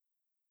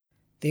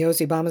The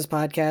OC Bombers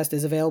podcast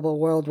is available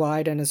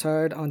worldwide and is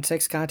heard on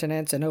 6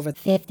 continents and over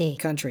 50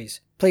 countries.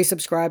 Please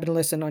subscribe and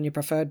listen on your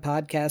preferred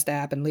podcast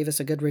app and leave us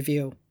a good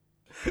review.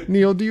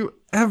 Neil, do you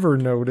ever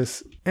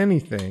notice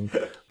anything?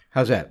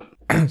 How's that?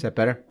 Is that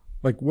better?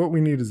 Like, what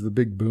we need is the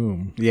big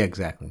boom. Yeah,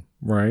 exactly.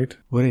 Right?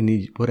 What I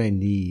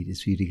need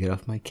is for you to get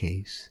off my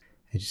case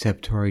and just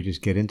have Tori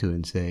just get into it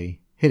and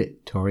say, hit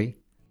it, Tori.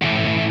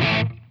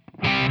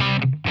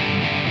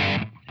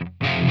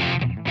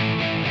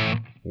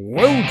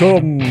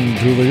 Welcome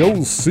to the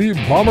OC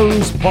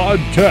Bombers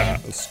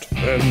podcast.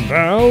 And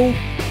now,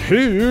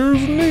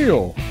 here's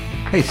Neil.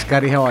 Hey,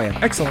 Scotty, how are you?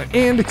 Excellent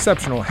and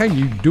exceptional. How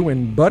you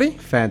doing, buddy?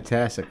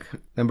 Fantastic.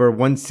 Number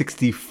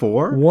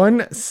 164?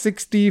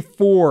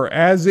 164,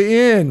 as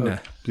in...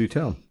 Do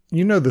tell.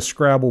 You know the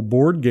Scrabble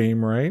board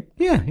game, right?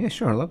 Yeah,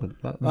 sure. I love it.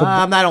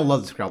 I don't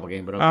love the Scrabble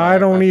game, but I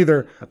don't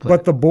either.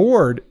 But the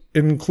board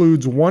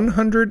includes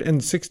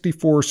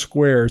 164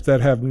 squares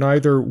that have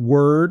neither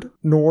word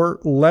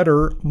nor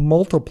letter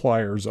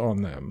multipliers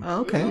on them.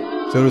 Oh, okay.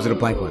 So those are the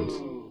blank ones.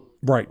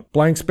 Right.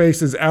 Blank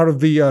space is out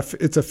of the,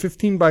 it's a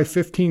 15 by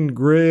 15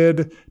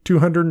 grid,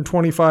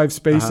 225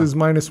 spaces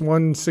minus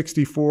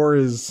 164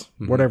 is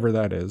whatever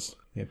that is.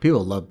 Yeah,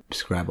 people love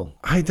Scrabble.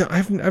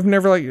 I've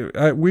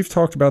never we've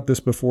talked about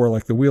this before,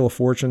 like the Wheel of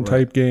Fortune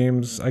type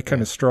games. I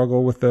kind of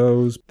struggle with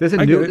those. There's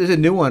a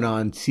new one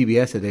on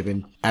CBS that they've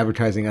been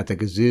advertising at the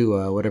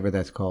Gazoo, whatever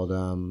that's called.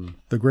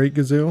 The Great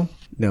Gazoo?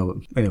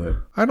 No, anyway.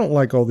 I don't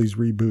like all these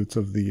reboots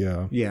of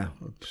the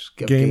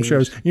game games.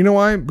 shows. You know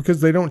why?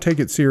 Because they don't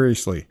take it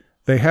seriously.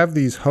 They have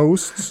these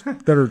hosts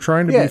that are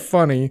trying to be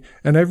funny,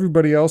 and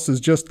everybody else is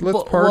just,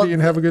 let's party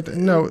and have a good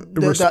time. No,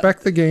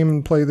 respect the game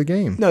and play the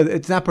game. No,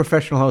 it's not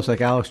professional hosts like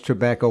Alex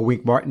Trebek or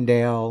Wink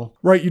Martindale.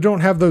 Right, you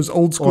don't have those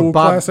old school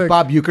classic.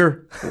 Bob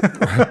Uecker.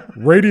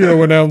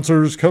 Radio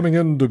announcers coming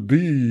in to be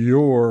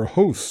your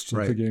host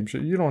of the game show.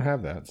 You don't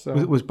have that. So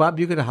Was Bob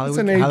Uecker the Hollywood?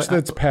 It's an age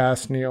that's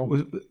past, Neil.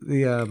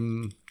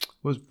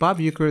 Was Bob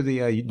Uecker the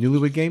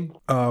Newlywed Game?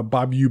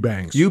 Bob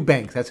Eubanks.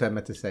 Eubanks, that's what I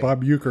meant to say.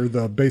 Bob Uecker,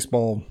 the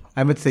baseball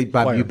I meant to say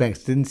Bob player.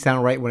 Eubanks. Didn't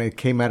sound right when it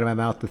came out of my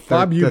mouth.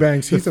 Bob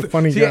Eubanks, he's a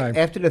funny guy.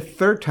 After the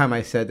third time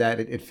I said that,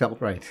 it felt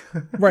right.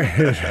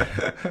 Right.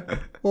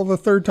 Well, the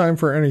third time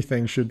for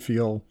anything should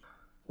feel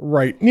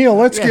right. Neil,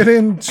 let's get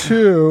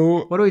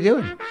into... What are we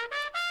doing?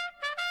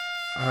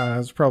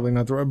 It's probably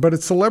not the right... But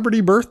it's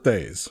celebrity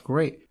birthdays.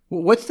 Great.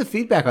 Well, what's the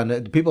feedback on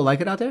it? Do people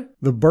like it out there?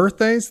 The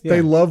birthdays? Yeah.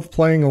 They love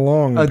playing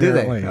along,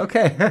 apparently. Do they?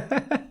 Okay.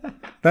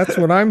 That's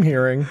what I'm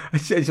hearing.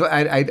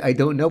 I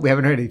don't know. We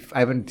haven't heard I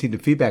haven't seen the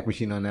feedback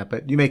machine on that,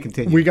 but you may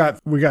continue. We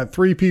got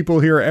 3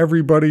 people here.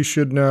 Everybody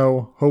should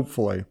know,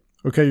 hopefully.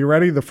 Okay, you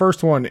ready? The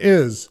first one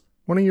is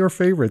one of your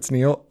favorites,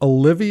 Neil.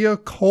 Olivia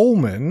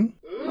Colman.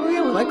 Oh,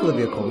 yeah, we like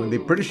Olivia Colman, the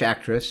British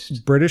actress.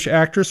 British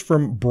actress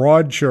from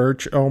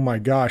Broadchurch. Oh, my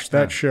gosh.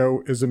 That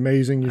show is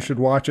amazing. You should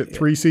watch it.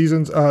 3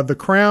 seasons. The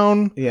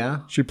Crown.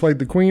 Yeah. She played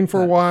the Queen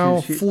for a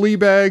while.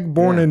 Fleabag,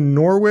 born in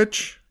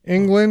Norwich,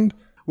 England.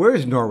 Where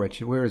is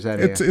Norwich? Where is that?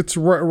 It's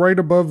right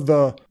above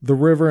the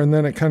river, and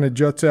then it kind of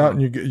juts out,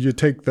 and you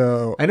take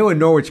the... I know where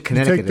Norwich,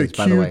 Connecticut is,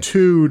 by the way. You take the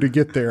Q2 to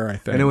get there, I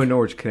think. I know where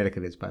Norwich,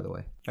 Connecticut is, by the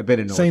way. I've been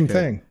in Norwich. Same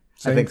thing.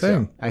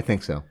 I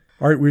think so.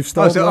 All right, we've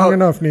stalled long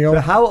enough, Neil.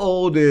 So how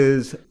old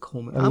is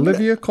Colman?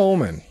 Olivia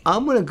Colman.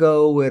 I'm going to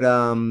go with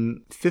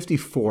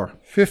 54.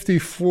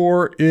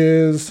 54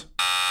 is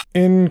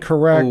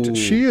incorrect. Ooh.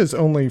 She is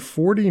only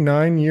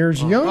 49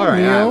 years young, all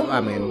right, Neil.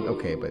 I mean,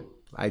 okay, but...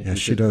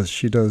 she does.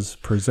 She does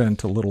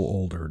present a little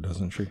older,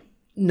 doesn't she?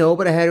 No,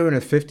 but I had her in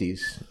her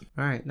 50s.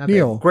 All right, not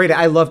Neil. bad. Great.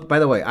 I loved. By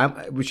the way,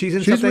 she's in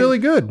something. She's really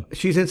good.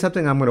 She's in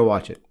something. I'm going to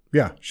watch it.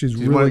 Yeah, she's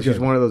really good. She's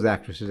one of those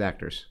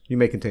actors. You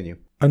may continue.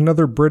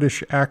 Another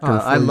British actor.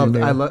 I love.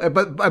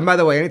 But by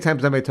the way, anytime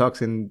somebody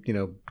talks in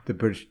the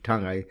British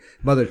tongue,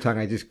 mother tongue,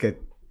 I just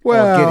get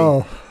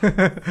all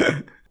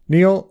giddy.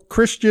 Neil,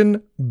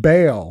 Christian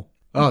Bale.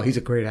 Oh, he's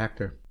a great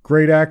actor.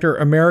 Great actor,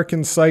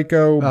 American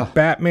Psycho,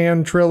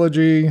 Batman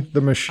trilogy,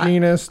 The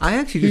Machinist.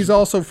 He's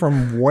also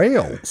from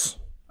Wales.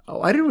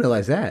 Oh, I didn't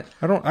realize that.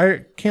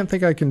 I can't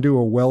think I can do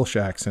a Welsh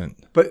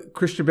accent. But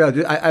Christian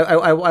Bale,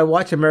 I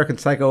watch American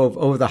Psycho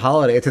over the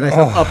holiday. It's a nice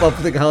up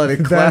the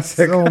holiday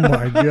classic. Oh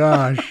my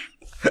gosh.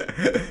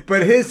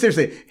 But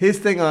his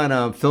thing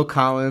on Phil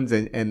Collins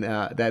and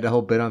that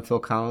whole bit on Phil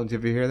Collins.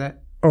 Have you hear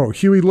that? Oh,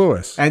 Huey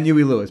Lewis and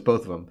Huey Lewis,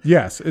 both of them.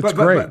 Yes, it's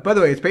great. But by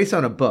the way, it's based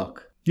on a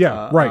book.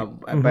 Yeah, right.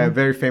 By a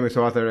very famous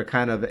author.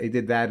 He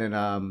did that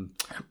in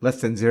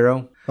Less Than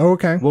Zero. Oh,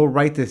 okay. We'll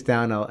write this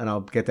down and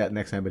I'll get that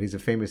next time. But he's a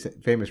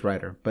famous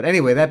writer. But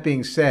anyway, that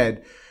being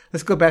said,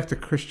 let's go back to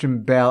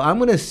Christian Bale. I'm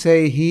going to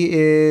say he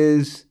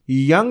is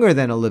younger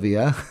than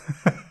Olivia.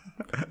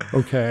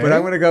 Okay. But I'm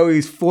going to go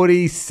he's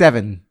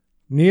 47.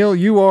 Neil,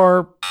 you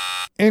are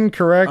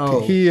incorrect.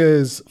 Oh. He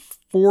is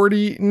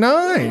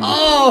 49.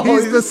 Oh,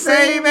 he's the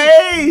same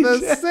age.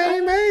 The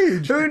same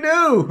age. Who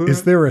knew?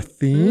 Is there a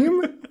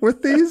theme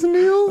with these,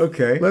 Neil?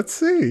 Okay. Let's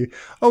see.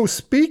 Oh,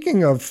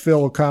 speaking of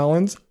Phil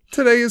Collins,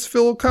 today is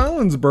Phil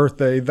Collins'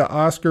 birthday, the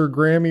Oscar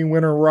Grammy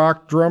winner,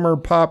 rock drummer,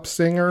 pop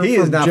singer. He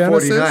from is not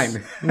Genesis.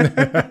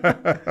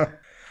 49.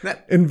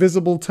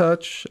 Invisible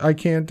Touch, I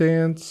Can't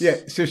Dance. Yeah,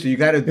 seriously, you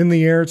got to... In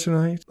the Air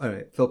Tonight. All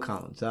right, Phil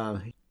Collins.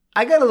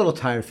 I got a little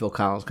tired of Phil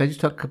Collins. Can I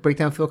just break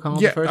down Phil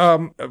Collins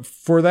first?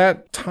 For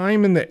that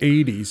time in the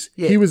 80s,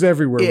 he was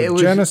everywhere.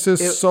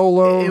 Genesis,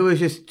 solo. It was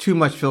just too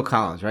much Phil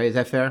Collins, right? Is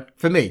that fair?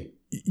 For me.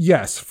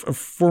 Yes,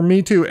 for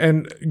me too.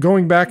 And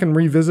going back and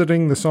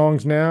revisiting the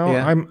songs now,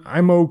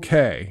 I'm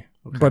okay.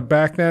 But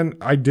back then,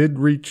 I did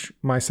reach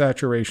my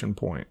saturation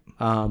point.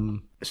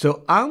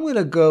 So I'm going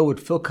to go with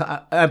Phil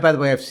Collins. By the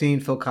way, I've seen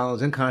Phil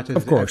Collins in concert.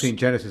 Of course. I've seen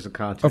Genesis in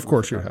concert. Of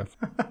course you have.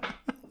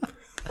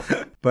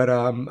 But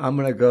I'm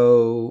going to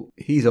go,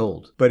 he's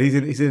old, but he's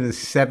in his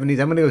 70s.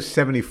 I'm going to go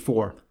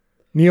 74.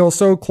 Neil,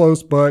 so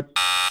close, but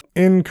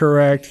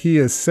incorrect. He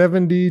is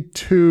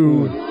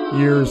 72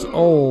 years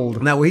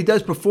old. Now, when he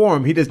does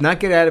perform, he does not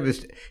get out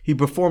of he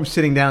performs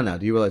sitting down now.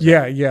 Do you realize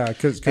that? Yeah,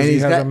 because he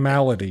has a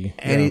malady.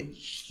 And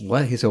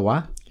he's a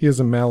what? He has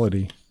a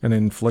malady, an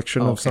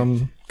infliction of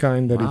some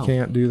kind that he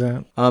can't do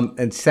that.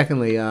 And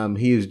secondly,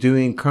 he is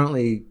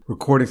currently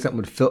recording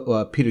something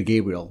with Peter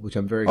Gabriel, which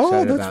I'm very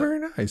excited about. Oh, that's very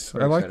nice.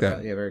 I like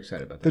that. Yeah, very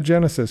excited about that. The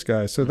Genesis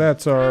guy. So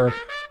that's our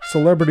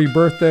celebrity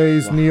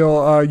birthdays. Wow.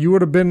 Neil, you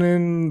would have been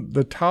in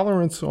the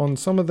tolerance on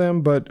some of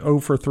them, but 0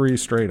 for 3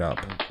 straight up.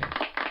 Okay.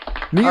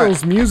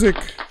 Neil's music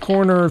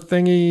corner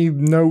thingy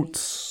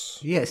notes.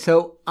 Yeah,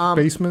 so...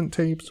 basement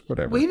tapes,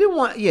 whatever. Well, you didn't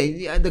want...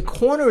 Yeah, the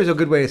corner is a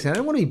good way to say it. I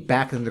didn't want to be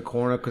back in the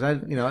corner because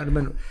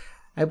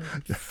I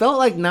felt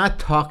like not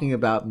talking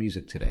about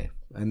music today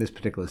in this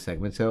particular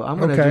segment. So I'm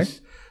going to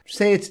just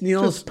say it's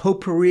Neil's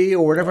potpourri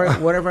or whatever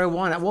I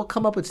want. We'll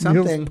come up with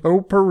something. Neil's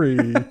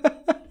potpourri.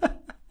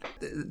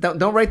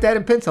 Don't write that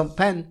in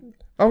pen.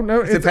 Oh,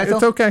 no, it's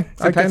okay.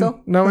 Pencil?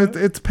 No,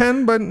 it's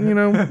pen, but,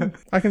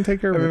 I can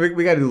take care of it.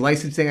 We got to do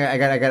licensing. I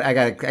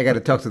got to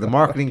talk to the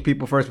marketing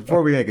people first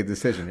before we make a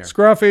decision here.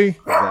 Scruffy.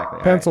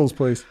 Exactly. Pencils,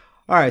 please.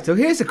 All right, so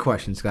here's a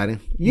question, Scotty.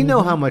 You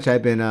know how much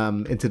I've been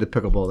into the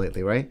pickleball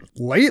lately, right?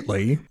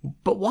 Lately?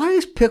 But why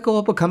has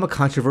pickleball become a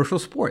controversial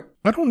sport?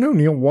 I don't know,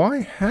 Neil.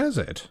 Why has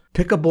it?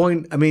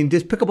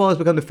 Pickleball has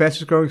become the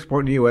fastest growing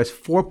sport in the U.S.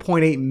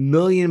 4.8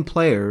 million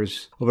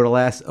players over the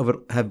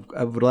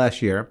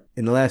last year.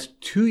 In the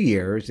last 2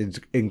 years, it's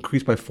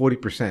increased by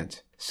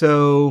 40%.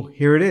 So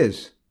here it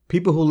is.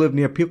 People who live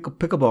near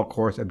pickleball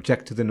courts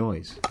object to the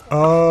noise.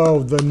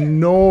 Oh, the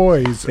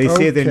noise. They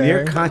say the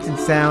near constant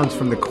sounds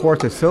from the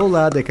courts are so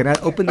loud they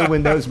cannot open the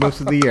windows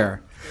most of the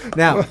year.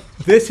 Now,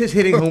 this is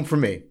hitting home for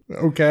me.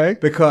 Okay.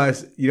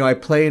 Because, I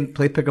play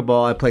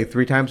pickleball. I play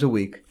 3 times a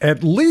week.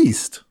 At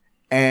least.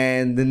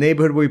 And the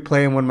neighborhood we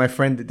play in, my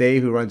friend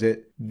Dave, who runs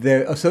it,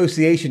 the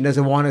association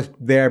doesn't want us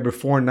there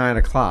before 9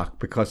 o'clock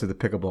because of the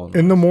pickleball noise.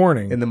 In the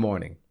morning. In the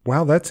morning.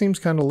 Wow, that seems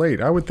kind of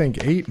late. I would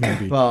think 8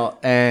 maybe. Well,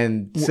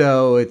 and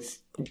so it's...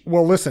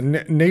 Well,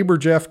 listen, neighbor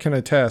Jeff can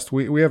attest.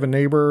 We have a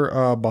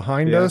neighbor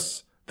behind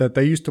us that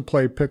they used to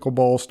play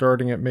pickleball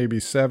starting at maybe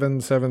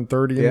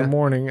 7:30 in the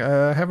morning.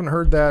 I haven't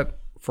heard that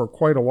for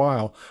quite a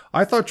while.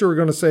 I thought you were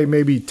going to say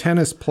maybe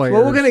tennis players.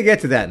 Well, we're going to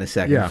get to that in a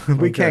second. Yeah,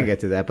 we can get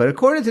to that. But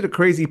according to the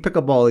crazy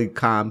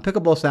pickleball.com,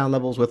 pickleball sound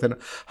levels within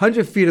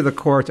 100 feet of the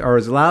courts are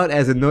as loud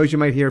as the noise you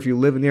might hear if you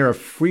live near a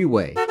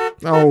freeway.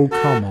 Oh,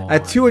 come on.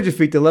 At 200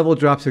 feet, the level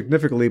drops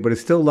significantly, but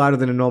it's still louder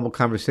than a normal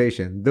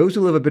conversation. Those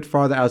who live a bit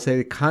farther out say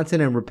the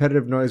constant and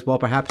repetitive noise, while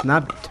perhaps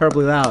not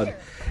terribly loud,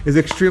 is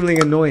extremely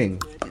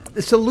annoying.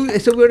 So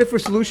ready for a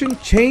solution?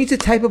 Change the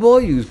type of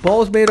ball used.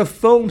 Balls made of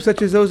foam,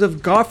 such as those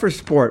of golfer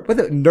sport. What,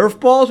 Nerf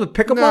balls with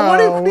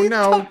pickleball?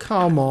 No,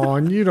 come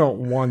on. You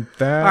don't want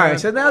that. All right,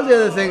 so now the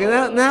other thing.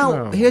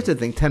 Now here's the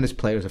thing. Tennis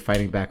players are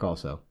fighting back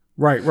also.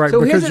 Right, so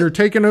because you're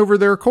taking over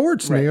their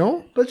courts, right.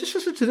 Neil. But just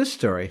listen to this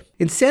story.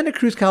 In Santa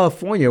Cruz,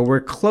 California,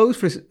 where closed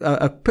for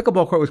a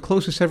pickleball court was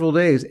closed for several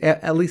days,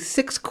 at least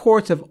 6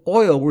 quarts of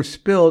oil were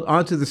spilled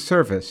onto the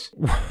surface.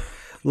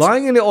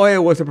 Lying in the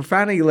oil was a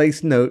profanity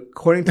laced note,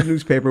 according to the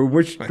newspaper,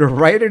 which the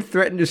writer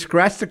threatened to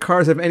scratch the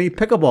cars of any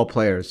pickleball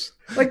players.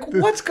 Like,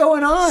 what's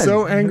going on?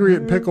 So angry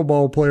at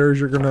pickleball players,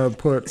 you're going to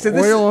put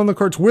oil on the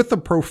courts with a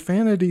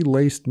profanity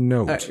laced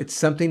note. It's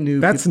something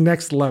new. That's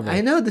next level. I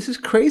know, this is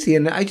crazy,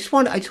 and I just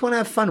want to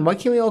have fun. Why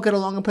can't we all get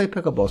along and play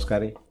pickleball,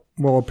 Scotty?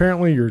 Well,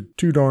 apparently you're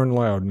too darn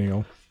loud,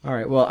 Neil. All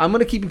right. Well, I'm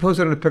going to keep you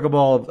posted on the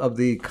pickleball of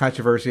the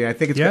controversy. I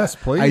think it's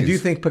please. I do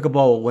think pickleball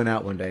will win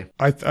out one day.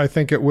 I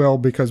think it will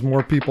because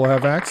more people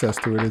have access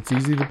to it. It's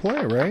easy to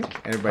play, right?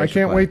 Everybody I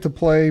can't wait to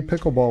play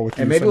pickleball with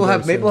you. And maybe we'll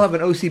have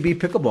an OCB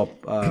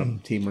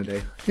pickleball team one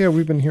day. Yeah,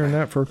 we've been hearing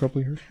that for a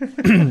couple of years.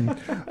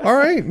 All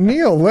right,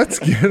 Neil, let's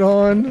get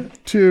on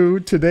to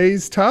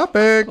today's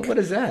topic. What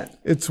is that?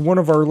 It's one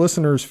of our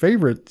listeners'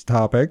 favorite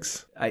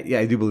topics.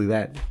 I do believe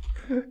that.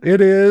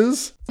 It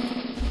is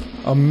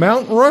a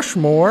Mount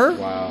Rushmore.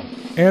 Wow.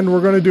 And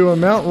we're going to do a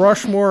Mount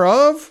Rushmore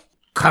of...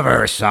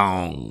 Cover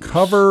songs.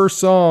 Cover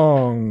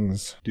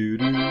songs.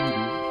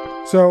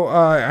 So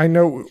I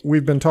know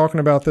we've been talking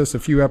about this a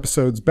few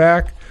episodes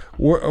back.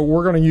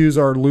 We're going to use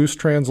our loose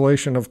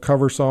translation of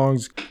cover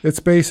songs. It's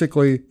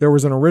basically there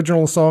was an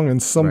original song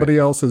and somebody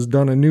else has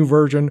done a new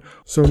version.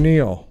 So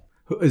Neil.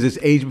 Is this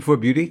Age Before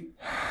Beauty?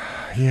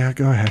 Yeah,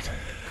 go ahead.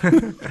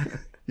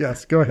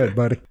 Yes, go ahead,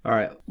 buddy. All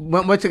right.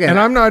 Once again, And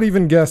I'm not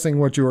even guessing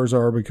what yours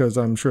are because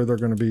I'm sure they're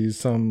going to be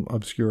some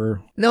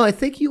obscure. no, I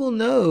think you will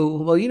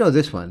know. Well, you know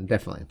this one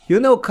definitely.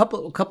 You'll know a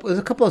couple. There's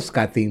a couple of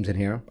Scott themes in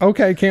here.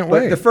 Okay, can't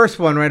But wait. the first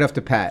one, right off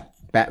the bat,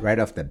 Right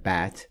off the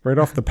bat.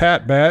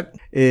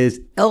 is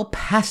El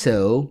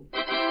Paso,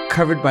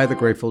 covered by the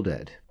Grateful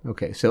Dead.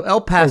 Okay, so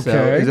El Paso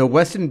is a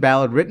Western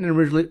ballad written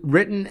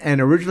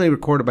and originally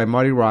recorded by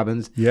Marty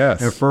Robbins.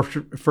 Yes. And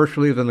first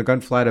released on the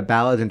Gunflight of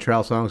Ballads and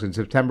Trail Songs in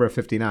September of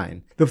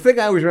 '59. The thing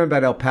I always remember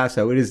about El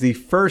Paso, it is the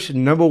first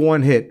number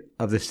one hit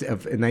of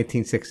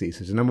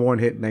 1960s. It's a number one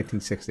hit in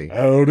 1960.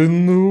 Out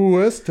in the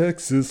West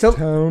Texas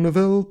town of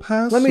El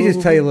Paso. Let me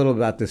just tell you a little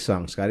about this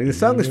song, Scotty. The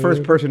song is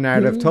first-person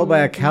narrative told by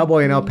a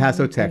cowboy in El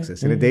Paso,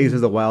 Texas, in the days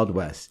of the Wild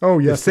West. Oh,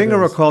 yes, The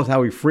singer it is. recalls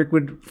how he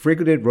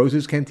frequented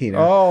Rose's Cantina.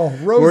 Oh,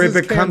 Rose's where he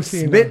becomes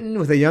Cantina. smitten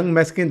with a young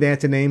Mexican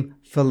dancer named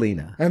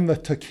Felina. And the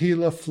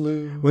tequila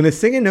flew. When the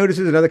singer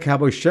notices another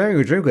cowboy sharing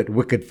a drink with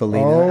wicked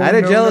Felina, Oh, out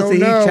of no, jealousy,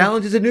 no, no. he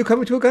challenges a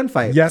newcomer to a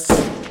gunfight. Yes.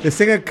 The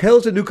singer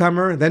kills the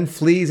newcomer, then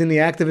flees. In the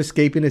act of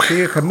escaping, the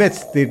singer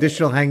commits the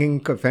additional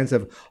hanging offense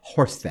of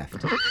horse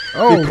theft.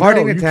 Oh,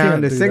 Departing no, the you town,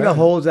 can't the do singer that.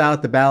 holds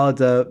out the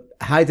ballads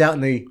hides out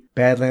in the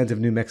Badlands of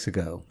New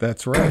Mexico.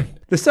 That's right.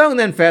 The song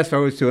then fast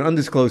forwards to an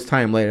undisclosed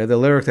time later. The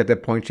lyrics at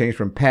that point change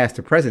from past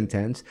to present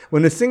tense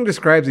when the singer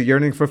describes a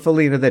yearning for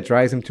Felina that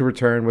drives him to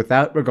return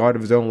without regard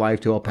of his own life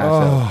to El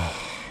Paso.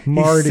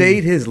 Marty. He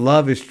said his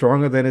love is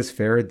stronger than his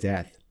fear of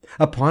death.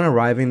 Upon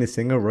arriving, the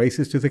singer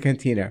races to the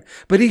cantina,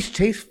 but he's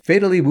chased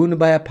fatally wounded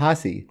by a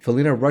posse.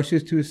 Felina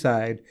rushes to his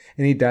side,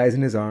 and he dies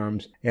in his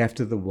arms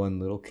after the one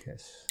little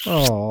kiss.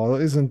 Oh,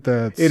 isn't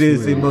that It is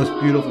the sweet?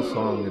 most beautiful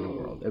song in the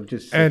world.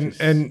 And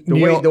the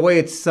Neil- way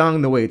it's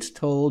sung, the way it's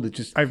told, it's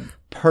just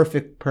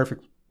perfect.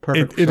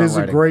 It is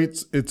a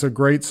songwriting.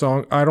 great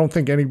song. I don't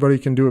think anybody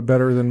can do it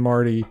better than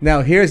Marty.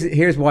 Now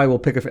here's why we'll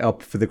pick it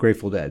for the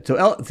Grateful Dead. So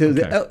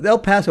El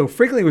Paso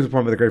frequently was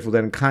performed by the Grateful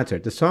Dead in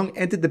concert. The song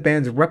entered the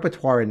band's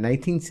repertoire in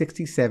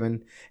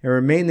 1967 and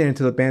remained there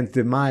until the band's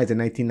demise in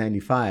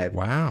 1995.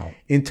 Wow.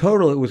 In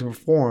total, it was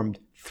performed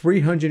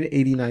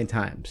 389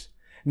 times.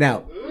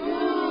 Now,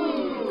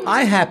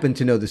 I happen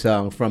to know the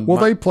song from. Well,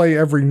 they play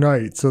every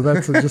night, so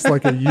that's just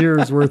like a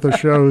year's worth of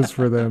shows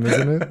for them,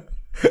 isn't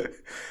it?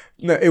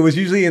 No, it was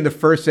usually in the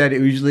first set. It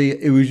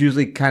was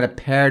usually kind of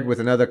paired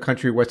with another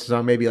country western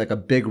song, maybe like a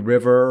Big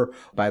River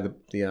by the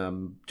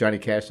Johnny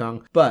Cash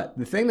song. But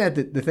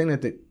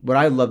what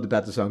I loved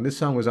about the song, this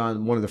song was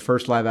on one of the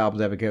first live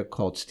albums I ever got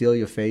called "Steal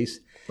Your Face."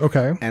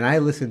 Okay. And I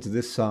listened to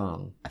this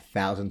song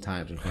 1,000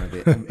 times in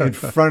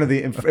front of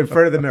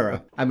the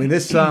mirror. I mean,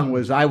 this song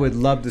was. I would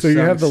love to. So you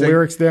have the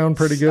lyrics down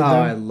pretty good. Oh,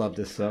 then? I love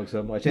this song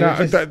so much. And Now,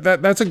 it just-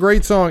 that's a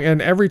great song,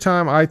 and every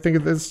time I think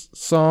of this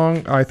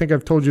song, I think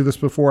I've told you this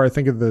before. I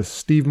think of the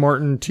Steve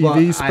Martin TV Well,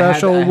 I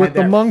special had with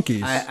the that-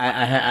 monkeys.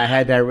 I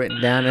had that written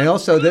down, and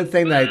also the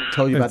thing that I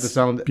told you about the It's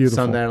song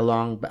beautiful. that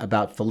along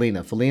about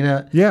Felina.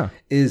 Felina, Yeah.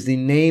 is the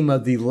name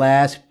of the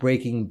last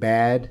Breaking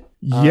Bad.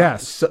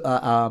 Yes.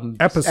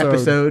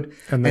 Episode,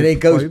 And and they it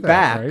goes play that,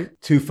 back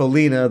right? to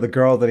Felina, the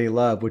girl that he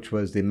loved, which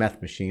was the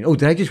meth machine. Oh,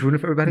 did I just ruin it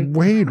for everybody?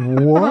 Wait,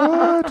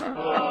 what?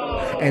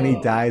 And he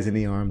dies in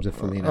the arms of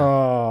Felina.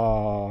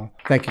 Oh,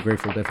 Thank you,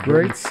 Grateful Dead, for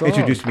Great song.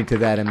 introducing me to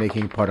that and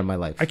making it part of my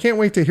life. I can't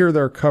wait to hear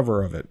their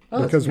cover of it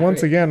because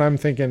once again, I'm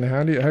thinking, how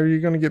are you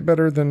going to get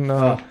better than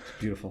It's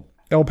beautiful.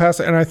 El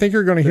Paso? And I think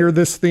you're going to hear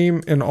this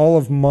theme in all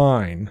of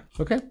mine.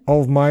 Okay.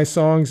 All of my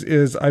songs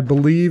is, I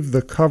believe,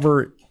 the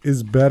cover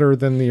is better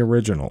than the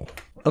original.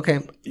 Okay.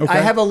 I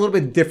have a little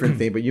bit different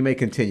thing, but you may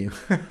continue.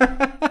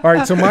 All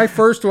right, so my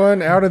first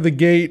one out of the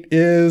gate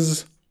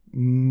is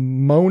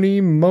Moni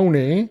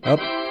Moni.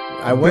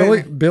 I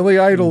went. Billy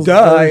Idol's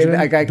Duh, version.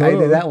 I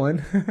did that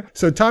one.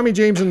 So Tommy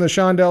James and the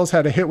Shondells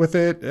had a hit with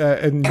it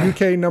in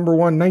UK number 1,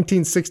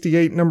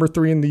 1968, number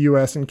 3 in the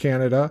US and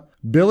Canada.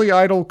 Billy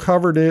Idol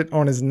covered it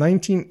on his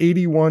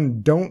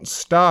 1981 Don't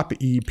Stop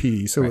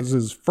EP. So it was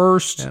his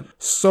first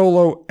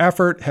solo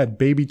effort, had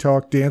Baby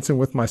Talk Dancing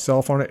With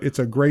Myself on it. It's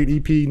a great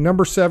EP,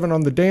 number 7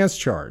 on the dance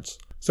charts.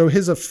 So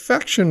his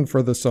affection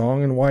for the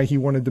song and why he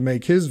wanted to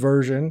make his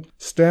version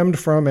stemmed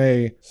from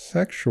a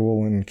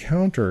sexual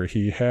encounter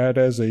he had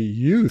as a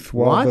youth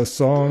while the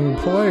song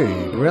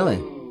played.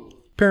 Really?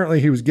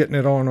 Apparently he was getting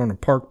it on a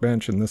park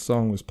bench and this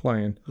song was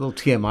playing. A little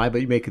TMI,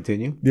 but you may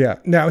continue. Yeah.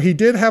 Now, he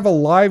did have a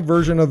live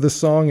version of the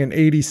song in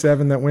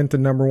 87 that went to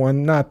number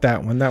 1. Not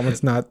that one. That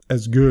one's not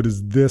as good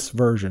as this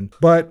version.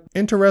 But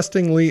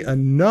interestingly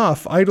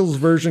enough, Idol's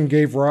version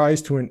gave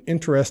rise to an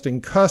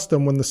interesting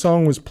custom when the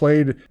song was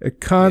played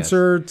at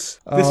concerts,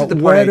 This is the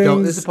part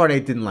weddings, This is the part I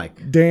didn't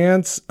like.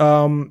 dance.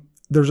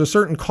 There's a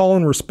certain call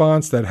and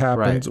response that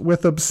happens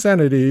with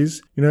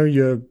obscenities. You know,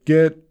 you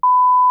get.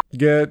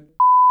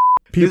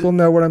 People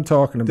know what I'm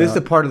talking about. This is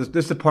the part of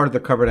the part of the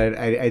cover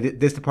that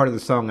this is the part of the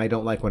song I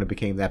don't like when it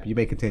became that. But you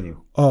may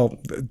continue. Oh,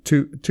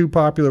 too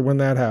popular when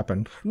that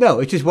happened. No,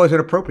 it just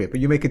wasn't appropriate. But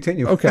you may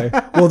continue. Okay.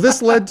 Well,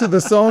 this led to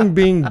the song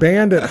being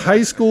banned at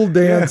high school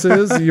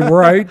dances. You're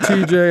right,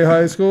 TJ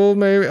High School,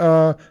 maybe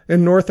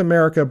in North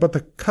America, but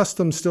the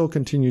custom still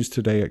continues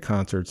today at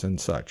concerts and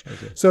such.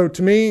 Okay. So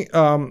to me,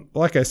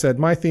 like I said,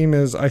 my theme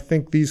is I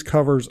think these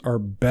covers are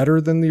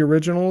better than the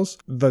originals.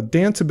 The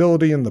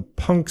danceability and the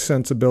punk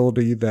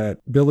sensibility that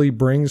Billy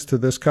brings to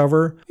this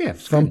cover,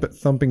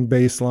 thumping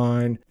bass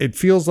line. It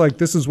feels like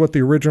this is what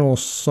the original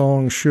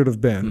song should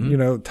have been. Mm-hmm. You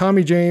know,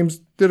 Tommy James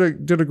did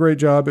a great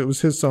job. It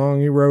was his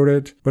song. He wrote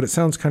it, but it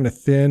sounds kind of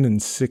thin and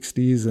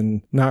 60s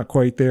and not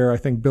quite there. I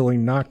think Billy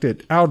knocked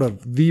it out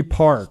of the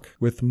park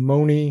with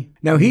Moni.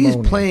 Now he's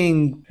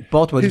playing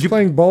Baltimore. He's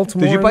playing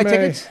Baltimore. Did you buy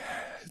tickets?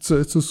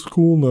 It's a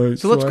school night.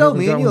 So let's go,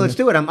 me and you. Let's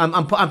do it.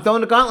 I'm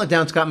throwing the gauntlet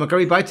down, Scott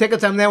McCurry. Buy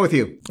tickets. I'm there with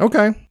you.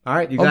 Okay. All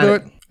right, I'll do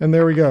it. And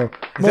there we go.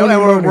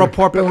 We'll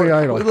report Billy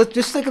Idol. Let's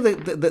just think of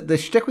the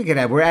shtick we could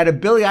have. We're at a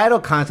Billy Idol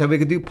concert. We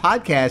could do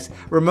podcasts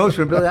remote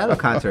from a Billy Idol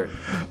concert.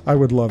 I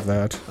would love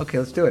that. Okay,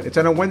 let's do it. It's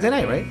on a Wednesday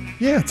night, right?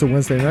 Yeah, it's a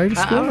Wednesday night.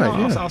 It's school night.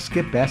 Yeah. I'll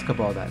skip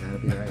basketball that night.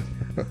 That'll be all right.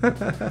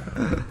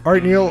 All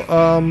right, Neil.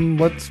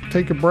 Let's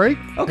take a break.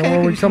 Okay.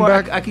 And when we come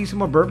back, I can use some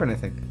more bourbon, I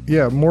think.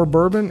 Yeah, more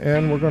bourbon,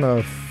 and we're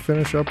gonna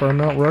finish up our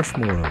Mount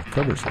Rushmore of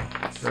cover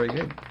songs. Very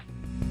good.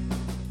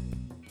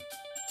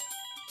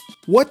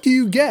 What do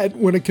you get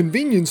when a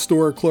convenience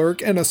store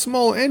clerk and a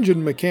small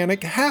engine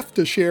mechanic have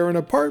to share an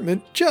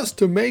apartment just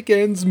to make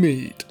ends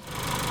meet?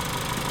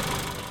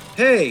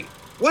 Hey,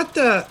 what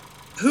the?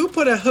 Who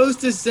put a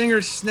Hostess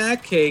Zinger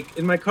snack cake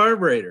in my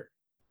carburetor?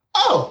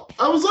 Oh,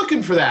 I was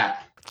looking for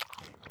that.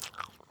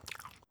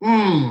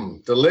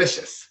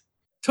 Delicious.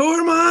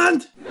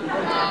 Tormund!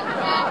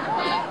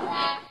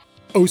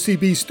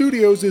 OCB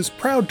Studios is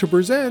proud to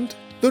present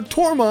the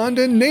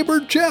Tormund and Neighbor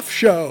Jeff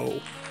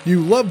Show. You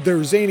loved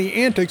their zany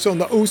antics on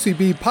the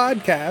OCB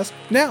podcast.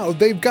 Now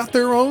they've got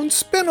their own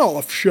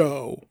spin-off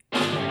show.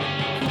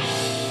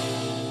 I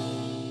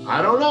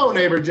don't know,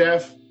 Neighbor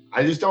Jeff.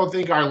 I just don't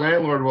think our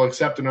landlord will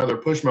accept another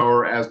push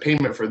mower as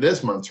payment for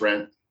this month's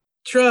rent.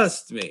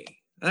 Trust me,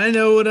 I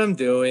know what I'm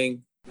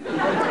doing.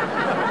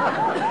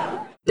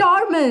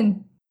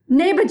 Tormund!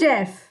 Neighbor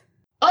Jeff!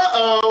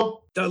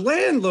 Uh-oh! The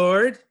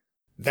landlord?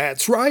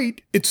 That's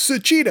right, it's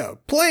Sachita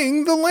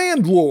playing the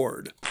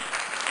landlord.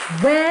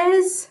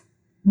 Where's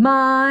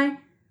my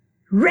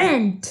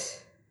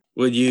rent?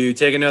 Would you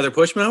take another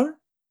push mower?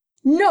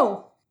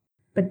 No,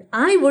 but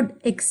I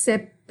would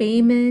accept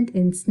payment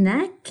in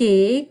snack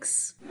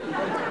cakes.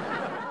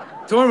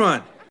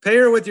 Tormund, pay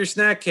her with your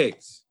snack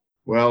cakes.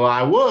 Well,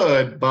 I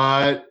would,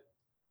 but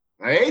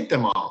I ate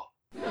them all.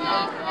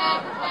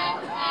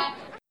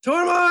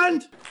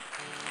 Tormund!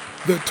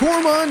 The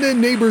Tormund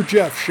and Neighbor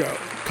Jeff Show,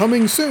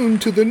 coming soon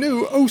to the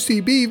new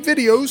OCB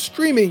video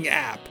streaming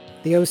app.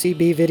 The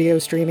OCB video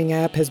streaming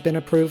app has been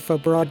approved for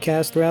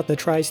broadcast throughout the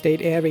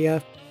tri-state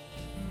area.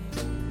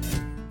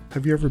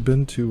 Have you ever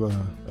been to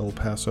El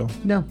Paso?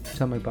 No, it's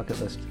on my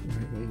bucket list.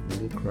 We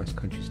did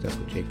cross-country stuff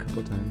with Jake a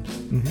couple times.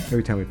 Mm-hmm.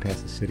 Every time we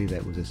passed the city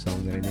that was a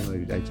song that I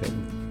knew, I'd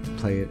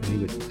play it, and he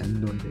would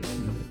annoy the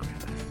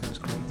crap out of it. It was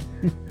great.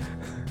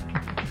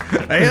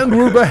 And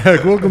we're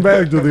back. Welcome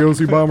back to the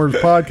OC Bombers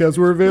podcast.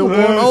 We're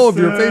available on all of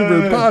your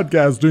favorite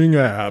podcasting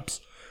apps.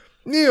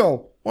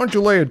 Neil, why don't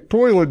you lay a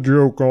toilet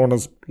joke on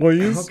us,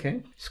 please?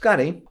 Okay.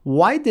 Scotty,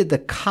 why did the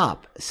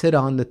cop sit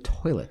on the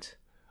toilet?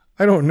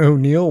 I don't know,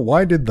 Neil.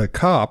 Why did the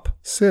cop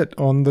sit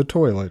on the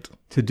toilet?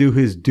 To do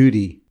his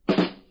duty.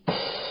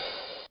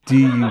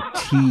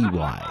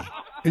 D-U-T-Y.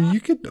 You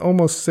could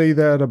almost say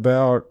that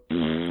about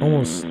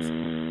almost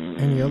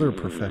any other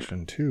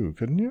profession, too,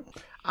 couldn't you?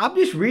 I'm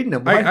just reading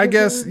them. I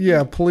guess,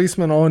 yeah,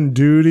 policeman on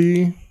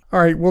duty. All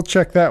right, we'll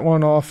check that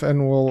one off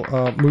and we'll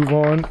move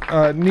on.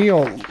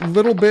 Neil, a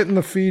little bit in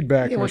the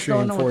feedback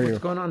machine for you.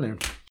 What's going on there?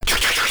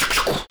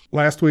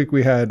 Last week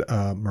we had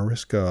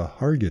Mariska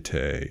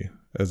Hargitay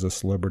as a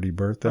celebrity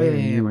birthday.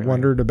 You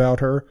wondered about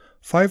her.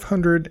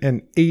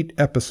 508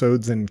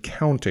 episodes and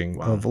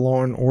counting of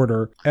Law &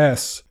 Order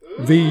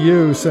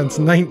SVU since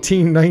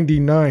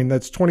 1999.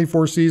 That's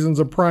 24 seasons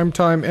of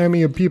Primetime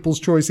Emmy, a People's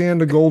Choice,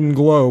 and a Golden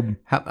Globe.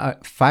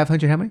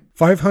 500 how many?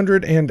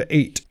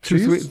 508.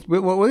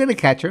 We're going to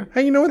catch her.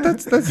 Hey, you know what?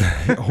 That's.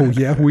 Oh,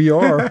 yeah, we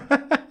are.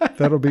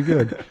 That'll be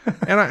good.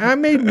 And I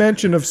made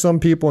mention of some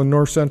people in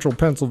north central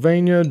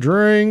Pennsylvania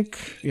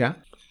drink. Yeah.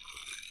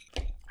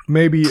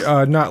 Maybe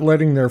not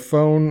letting their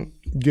phone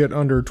get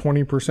under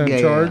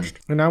 20% charged.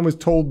 Yeah. And I was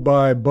told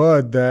by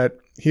Bud that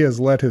he has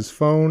let his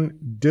phone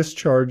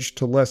discharge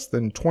to less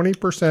than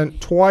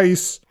 20%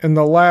 twice in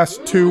the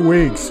last 2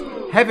 weeks.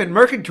 Heaven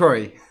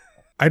Mercatory.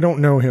 I don't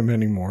know him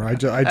anymore. I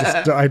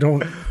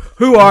don't.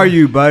 Who are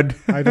you, Bud?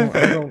 I don't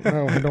know.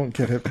 I don't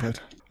get it.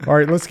 But all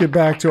right, let's get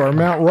back to our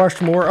Mount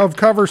Rushmore of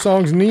cover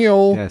songs.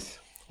 Neil, yes,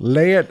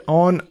 lay it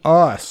on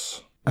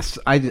us.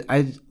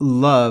 I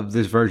love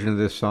this version of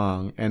this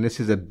song, and this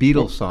is a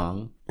Beatles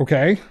song.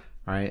 Okay.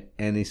 All right,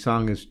 and the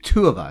song is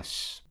Two of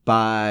Us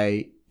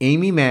by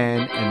Amy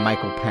Mann and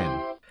Michael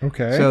Penn.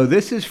 Okay. So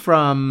this is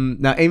from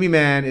now. Amy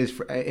Mann is.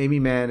 Let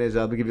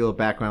me give you a little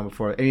background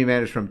before. Amy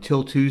Mann is from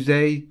Till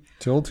Tuesday.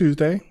 Till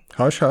Tuesday.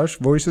 Hush Hush.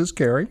 Voices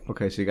Carry.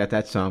 Okay, so you got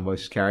that song,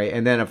 Voices Carry,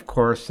 and then of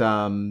course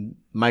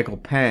Michael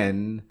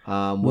Penn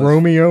was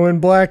Romeo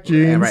and Black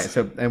Jeans. Yeah, right.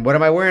 So and what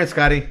am I wearing,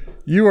 Scotty?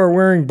 You are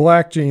wearing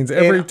black jeans.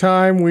 Every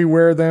time we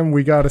wear them,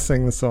 we got to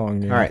sing the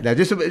song. Yeah. All right. Now,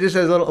 just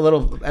as a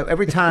little.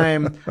 Every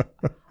time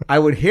I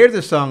would hear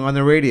the song on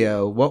the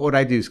radio, what would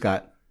I do,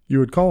 Scott? You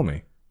would call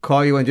me.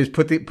 Call you and just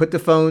put the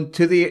phone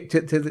to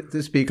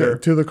the speaker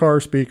To the car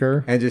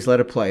speaker. and just let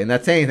it play and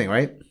not say anything,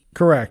 right?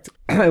 Correct.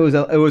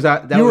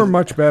 You were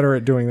much better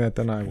at doing that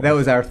than I was. That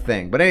was our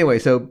thing. But anyway,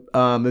 so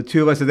the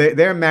two of us,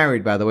 they're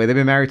married, by the way. They've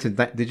been married since.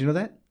 Did you know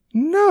that?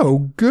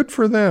 No, good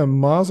for them.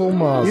 Mazel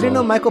mazel. You didn't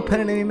know Michael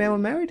Penn and Amy Mann were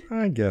married?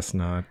 I guess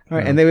not. All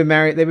right, and they've been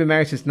married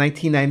since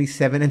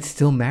 1997 and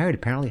still married.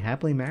 Apparently,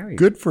 happily married.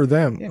 Good for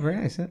them. Yeah, very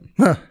nice.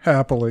 Huh?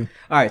 Happily.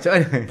 All right, so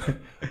anyway,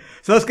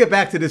 so let's get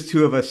back to this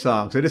Two of Us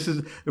song. So this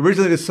is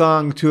originally the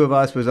song Two of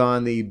Us was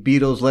on the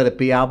Beatles' Let It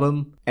Be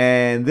album,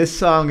 and this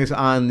song is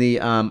on the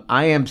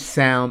I Am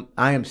Sam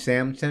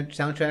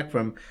soundtrack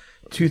from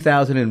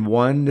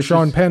 2001.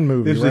 Sean Penn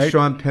movie, This right? was a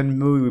Sean Penn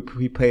movie.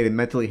 He played a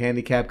mentally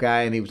handicapped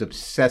guy, and he was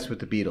obsessed with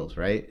the Beatles,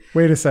 right?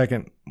 Wait a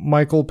second.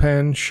 Michael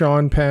Penn,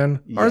 Sean Penn.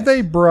 Are Yes.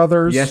 they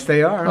brothers? Yes,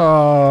 they are.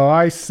 Oh,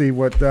 I see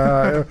what is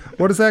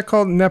that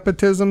called?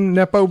 Nepotism?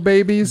 Nepo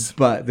babies?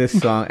 But this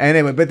song,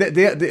 anyway. But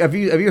have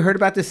you heard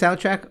about this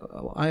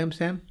soundtrack? I Am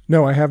Sam.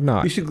 No, I have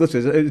not. You should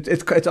listen.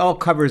 It's all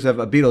covers of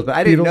Beatles, but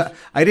I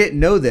didn't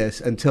know this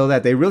until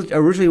that they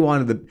originally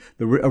wanted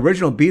the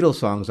original Beatles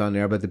songs on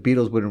there, but the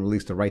Beatles wouldn't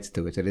release the rights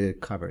to it, so they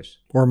did covers.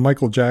 Or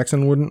Michael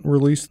Jackson wouldn't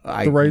release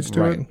the rights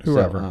to it?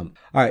 Whoever. So,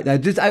 all right, now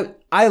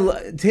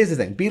here's the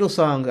thing. Beatles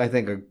songs, I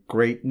think, are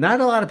great. Not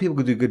a lot of people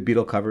could do good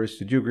Beatle covers.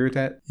 Did you agree with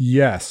that?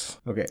 Yes.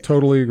 Okay.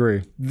 Totally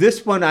agree.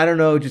 This one, I don't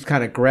know, just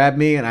kind of grabbed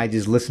me, and I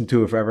just listened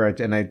to it forever.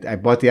 And I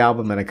bought the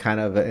album, and I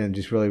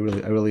just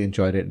really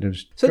enjoyed it. And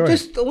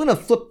I want to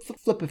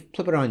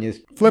flip it on you.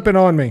 Flip it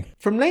on me.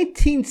 From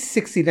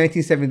 1960 to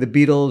 1970, the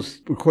Beatles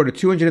recorded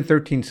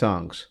 213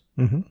 songs.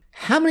 Mm-hmm.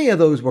 How many of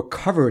those were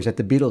covers that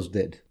the Beatles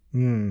did?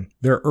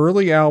 Their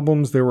early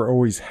albums, they were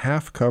always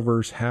half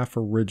covers, half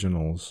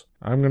originals.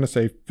 I'm going to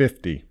say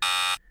 50.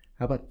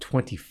 How about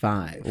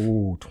 25?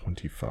 Ooh,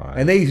 25.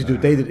 And they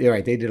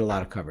did a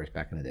lot of covers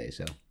back in the day,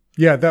 so.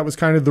 Yeah, that was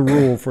kind of the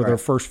rule for their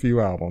first few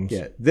albums.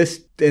 Yeah, but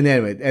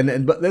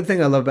the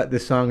thing I love about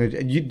this song is,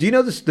 do you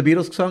know the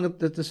Beatles song,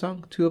 the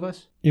song Two of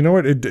Us? You know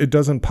what? It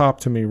doesn't pop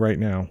to me right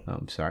now. Oh,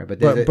 I'm sorry,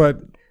 but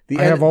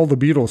I have all the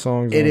Beatles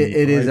songs.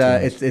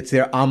 It's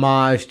their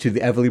homage to the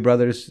Everly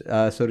Brothers,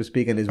 so to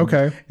speak, and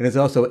it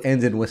also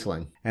ends in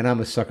whistling. And I'm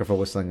a sucker for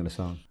whistling in a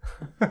song.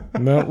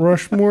 Mount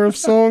Rushmore of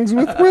songs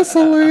with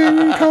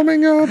whistling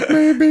coming up,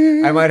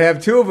 maybe. I might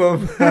have two of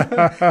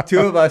them. Two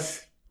of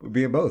us. We'll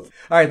be in both.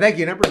 All right, thank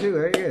you. Number 2,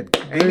 very good.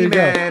 Amy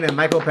Mann and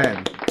Michael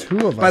Penn. Two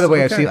of us. By the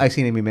way, I've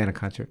seen Amy Mann in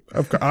concert.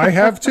 I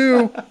have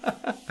too.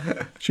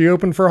 She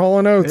opened for Hall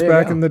 & Oates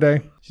back in the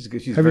day. She's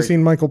good. Have you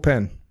seen Michael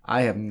Penn?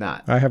 I have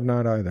not. I have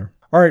not either.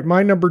 All right,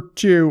 my number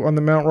 2 on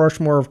the Mount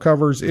Rushmore of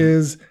covers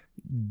is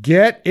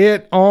Get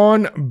It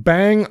On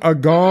Bang a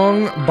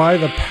Gong by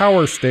the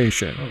Power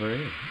Station. Oh, very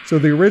good. So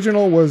the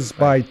original was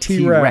by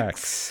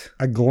T-Rex,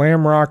 a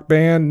glam rock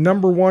band,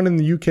 number 1 in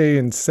the UK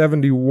in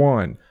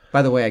 1971.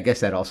 By the way, I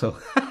guess that also.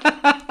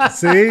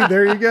 See,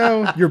 there you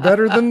go. You're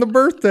better than the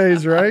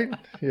birthdays, right?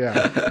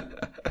 Yeah.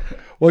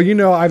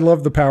 Well, I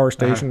love the Power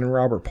Station and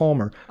Robert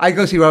Palmer. I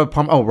go see Robert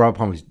Palmer. Oh, Robert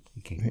Palmer's.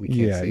 We can't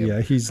see him. Yeah.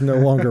 He's no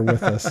longer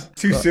with us.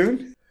 Too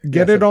soon?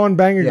 Get It On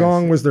Bang a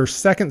Gong was their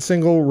second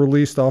single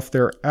released off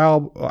their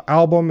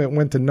album. It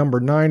went to number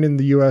 9 in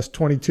the US,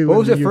 22 What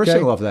was in the the first UK.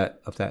 single of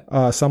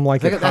that? Some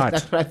Like It Hot.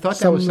 That's what I thought.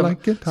 Some That was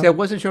Like It Hot. See, I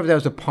wasn't sure if that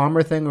was a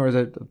Palmer thing or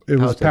It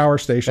was Power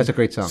Station. That's a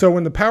great song. So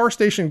when the Power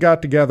Station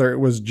got together, it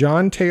was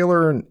John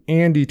Taylor and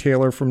Andy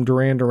Taylor from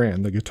Duran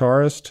Duran, the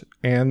guitarist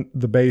and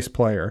the bass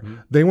player. Mm-hmm.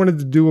 They wanted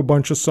to do a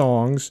bunch of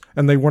songs,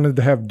 and they wanted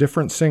to have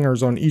different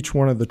singers on each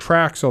one of the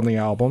tracks on the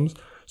albums.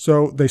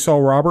 So they saw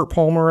Robert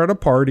Palmer at a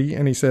party,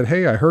 and he said,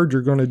 "Hey, I heard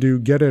you're going to do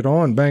Get It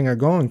On, Bang a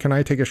Gong. Can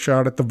I take a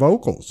shot at the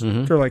vocals?"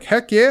 Mm-hmm. They're like,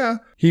 "Heck yeah."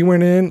 He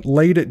went in,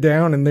 laid it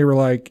down, and they were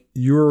like,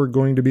 "You're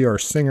going to be our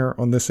singer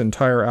on this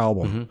entire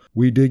album. Mm-hmm.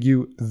 We dig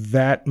you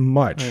that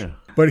much." Yeah.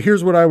 But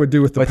here's what I would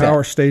do with the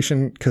Power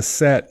Station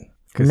cassette.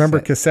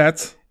 Remember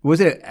cassettes? Was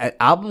it an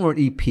album or an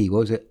EP? What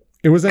was it?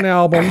 It was an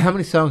album. How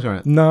many songs are on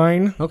it?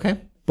 9.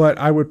 Okay. But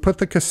I would put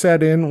the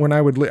cassette in when I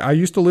would. I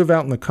used to live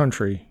out in the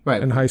country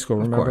in high school.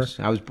 Remember? Of course,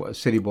 I was a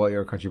city boy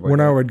or a country boy.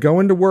 When I would go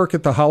into work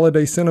at the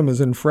Holiday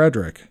Cinemas in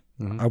Frederick,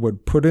 I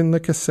would put in the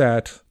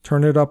cassette,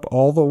 turn it up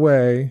all the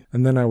way,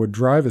 and then I would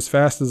drive as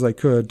fast as I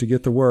could to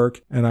get to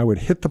work, and I would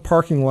hit the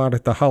parking lot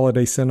at the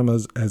Holiday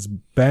Cinemas as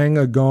Bang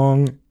a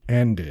Gong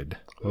ended.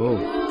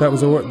 Oh, that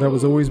was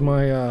always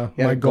my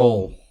my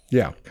goal.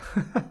 Yeah.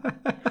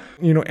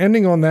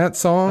 Ending on that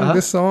song,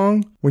 this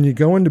song, when you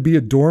go in to be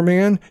a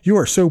doorman, you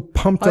are so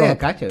pumped up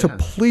to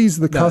please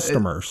the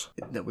customers.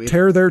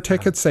 Tear their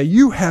tickets, say,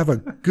 you have a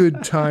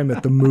good time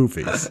at the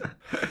movies.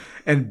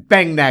 And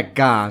bang that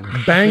gong.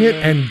 Bang it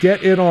and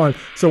get it on.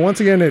 So once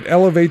again, it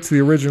elevates the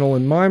original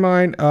in my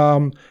mind.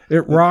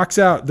 It rocks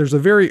out. There's a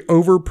very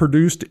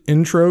overproduced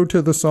intro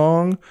to the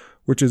song,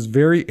 which is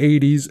very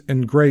 80s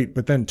and great.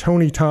 But then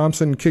Tony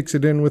Thompson kicks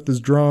it in with his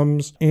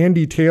drums.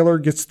 Andy Taylor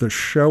gets to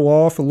show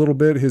off a little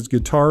bit his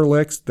guitar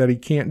licks that he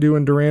can't do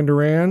in Duran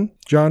Duran.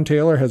 John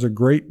Taylor has a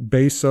great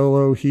bass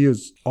solo. He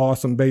is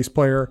awesome bass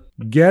player.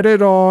 Get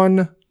It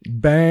On,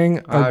 Bang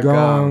a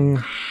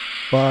Gong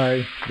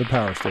by The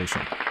Power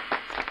Station.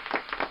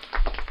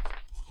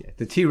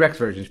 The T-Rex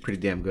version is pretty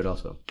damn good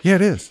also. Yeah,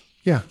 it is.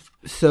 Yeah.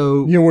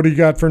 So, what do you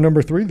got for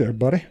number 3 there,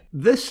 buddy?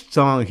 This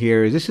song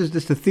here, this is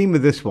just the theme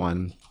of this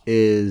one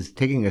is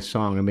taking a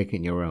song and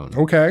making it your own.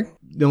 Okay.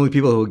 The only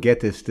people who will get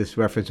this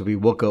reference will be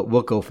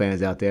Wilco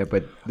fans out there.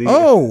 But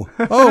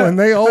and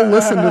they all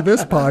listen to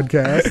this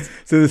podcast.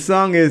 So the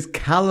song is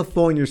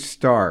California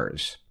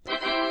Stars.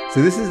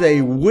 So this is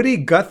a Woody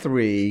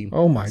Guthrie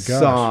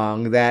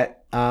song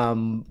that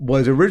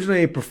was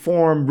originally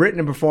written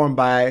and performed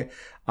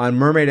on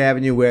Mermaid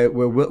Avenue where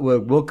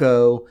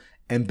Wilco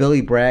and Billy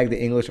Bragg, the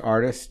English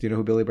artist. Do you know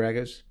who Billy Bragg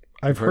is?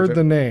 I've heard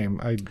the name.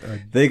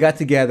 They got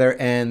together,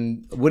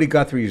 and Woody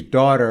Guthrie's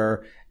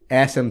daughter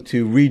asked him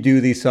to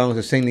redo these songs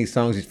or sing these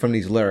songs from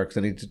these lyrics,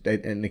 and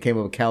they came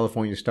up with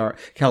California Star.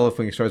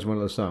 California Star is one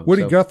of those songs.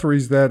 Woody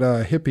Guthrie's that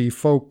hippie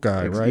folk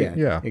guy, right?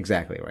 Yeah,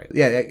 exactly right.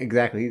 Yeah,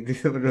 exactly.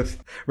 He's one of those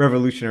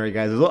revolutionary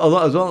guys,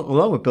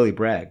 along with Billy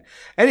Bragg.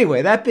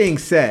 Anyway, that being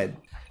said,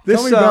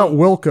 tell me about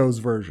Wilco's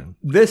version.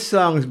 This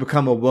song has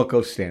become a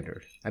Wilco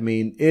standard. I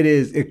mean,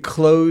 it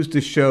closed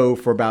the show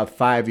for about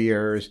 5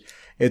 years.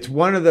 It's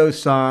one of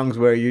those songs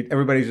where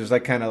everybody's just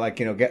like kind of like,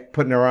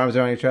 putting their arms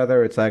around each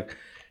other. It's like,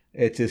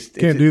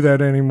 can't do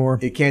that anymore.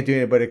 It can't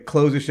do it, but it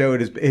closed the show.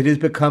 It has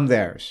become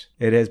theirs.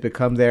 It has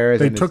become theirs.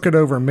 They took it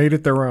over and made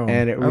it their own.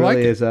 And it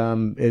really is.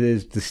 It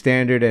is the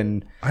standard.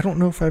 And I don't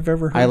know if I've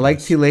ever heard I like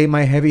to lay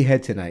my heavy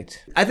head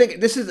tonight. I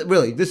think this is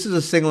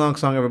a sing along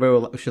song.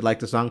 Everybody should like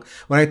the song.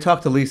 When I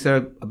talked to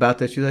Lisa about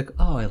this, she's like,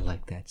 "Oh, I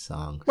like that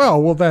song."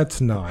 Well, that's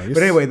nice.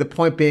 But anyway, the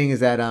point being is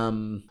that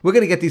we're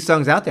gonna get these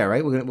songs out there,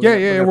 right? We're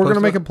gonna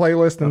make a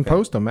playlist and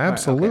post them.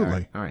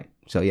 Absolutely. All right.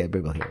 So yeah, maybe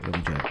we'll hear it. We'll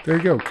enjoy it. There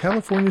you go,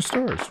 California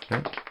Stars.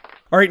 Okay.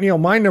 All right, Neil,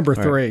 my number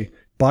 3,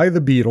 by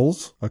the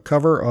Beatles, a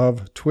cover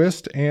of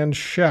Twist and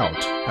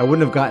Shout. I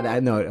wouldn't have gotten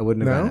that. No, I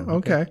wouldn't have gotten that.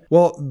 Okay.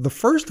 Well, the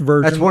first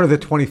version... That's one of the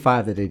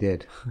 25 that they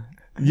did.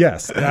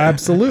 Yes,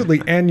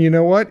 absolutely. And you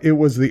know what? It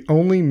was the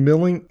only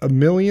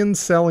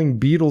million-selling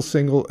Beatles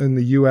single in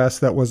the U.S.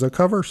 that was a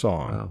cover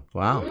song. Oh,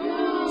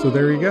 wow. So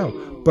there you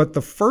go. But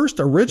the first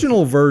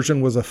original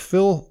version was a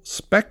Phil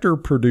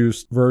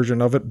Spector-produced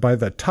version of it by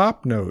the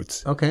Top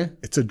Notes. Okay.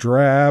 It's a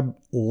drab,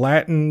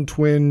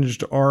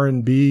 Latin-twinged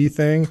R&B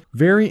thing.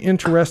 Very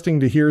interesting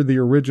to hear the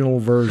original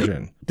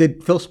version.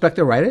 Did Phil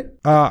Spector write it?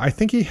 I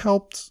think he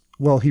helped...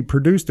 Well, he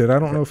produced it. I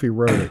don't know if he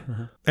wrote it.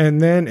 And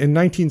then in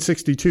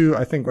 1962,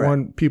 I think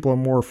one people are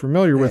more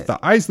familiar with, the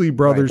Isley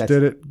Brothers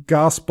did it.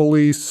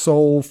 Gospel-y,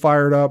 soul,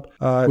 fired up.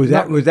 Was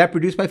that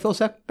produced by Phil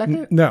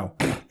Spector? No.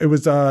 It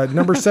was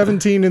number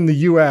 17 in the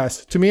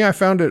U.S. To me, I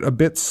found it a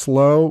bit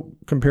slow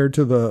compared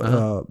to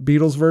the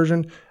Beatles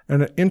version,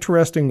 and an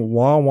interesting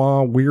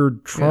wah-wah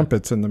weird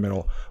trumpets in the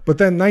middle. But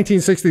then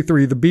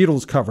 1963, the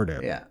Beatles covered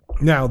it. Yeah.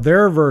 Now,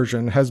 their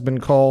version has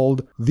been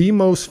called the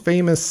most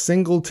famous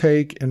single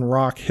take in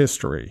rock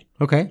history.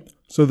 Okay.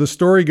 So the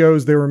story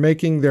goes they were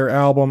making their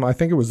album, I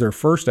think it was their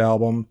first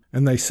album,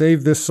 and they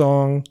saved this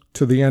song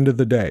to the end of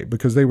the day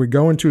because they would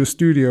go into a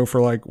studio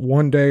for like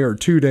 1 day or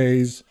 2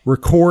 days,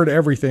 record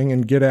everything,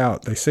 and get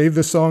out. They saved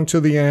the song to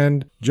the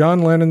end.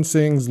 John Lennon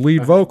sings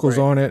lead vocals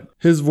on it.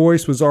 His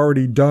voice was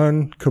already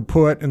done,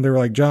 kaput, and they were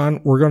like, John,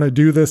 we're going to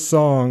do this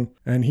song.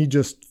 And he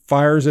just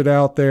fires it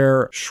out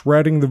there,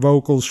 shredding the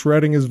vocals,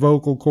 shredding his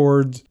vocal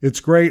cords. It's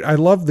great. I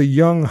love the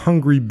young,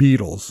 hungry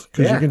Beatles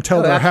because you can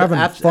tell they're having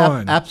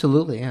fun.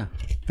 Absolutely, yeah.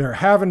 They're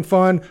having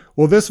fun.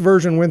 Well, this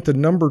version went to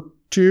number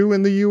 2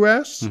 in the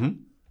U.S.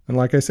 Mm-hmm. And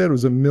like I said, it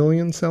was a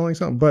million selling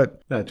something.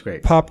 But that's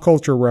great. Pop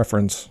culture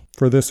reference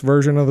for this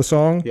version of the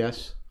song.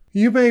 Yes.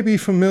 You may be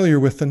familiar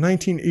with the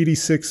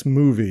 1986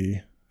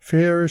 movie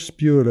Ferris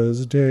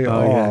Bueller's Day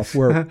Off,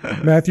 where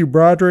Matthew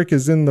Broderick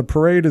is in the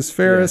parade as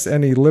Ferris,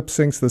 and he lip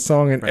syncs the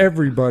song, and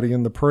everybody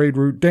in the parade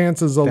route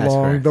dances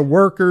along. The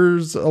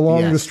workers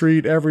along the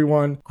street,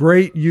 everyone.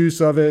 Great use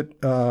of it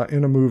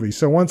in a movie.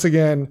 So once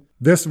again,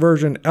 this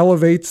version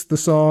elevates the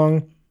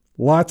song.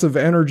 Lots of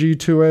energy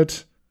to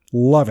it.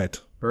 Love it.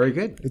 Very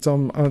good. It's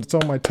on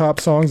my top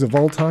songs of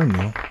all time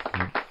now.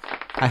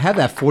 I have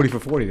that 40 for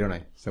 40, don't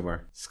I?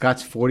 Somewhere.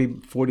 Scott's 40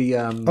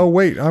 Oh,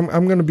 wait. I'm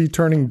going to be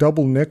turning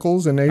double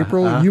nickels in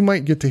April. You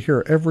might get to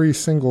hear every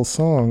single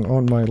song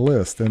on my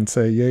list and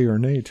say yay or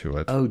nay to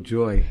it. Oh,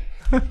 joy.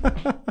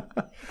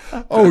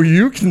 Oh,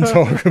 you can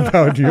talk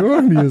about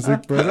your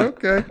music, but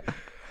okay.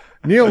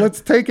 Neil,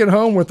 let's take it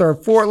home with our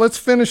four. Let's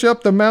finish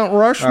up the Mount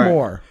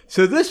Rushmore.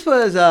 So this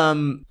was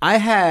I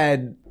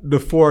had the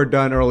 4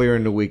 done earlier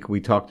in the week. When we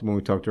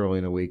talked earlier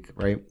in the week,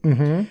 right?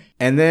 Mm-hmm.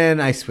 And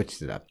then I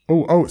switched it up.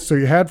 Oh, so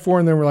you had 4,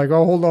 and then we're like,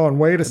 oh, hold on,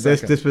 wait a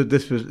second.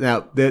 This was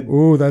now that.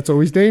 Ooh, that's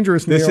always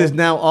dangerous. Neil. This is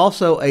now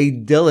also a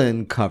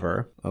Dylan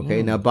cover.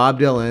 Okay, now Bob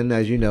Dylan,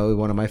 as you know, is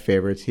one of my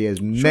favorites. He has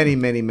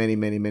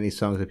many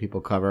songs that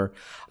people cover.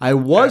 I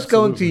was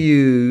going to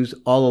use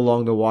 "All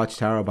Along the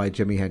Watchtower" by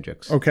Jimi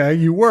Hendrix. Okay,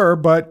 you were,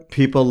 but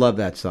People love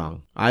that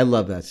song. I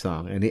love that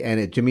song, and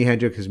Jimi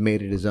Hendrix has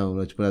made it his own.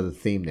 That's another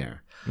theme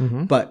there.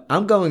 Mm-hmm. But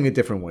I'm going a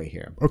different way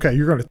here. Okay,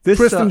 you're going to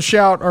twist and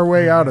shout our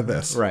way out of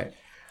this. Right.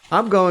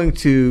 I'm going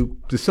to,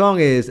 the song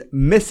is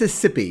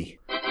Mississippi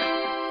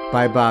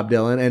by Bob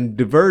Dylan, and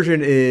the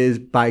version is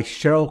by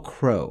Sheryl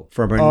Crow.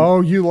 From her, oh,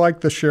 you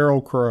like the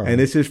Sheryl Crow. and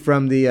this is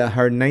from the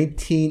her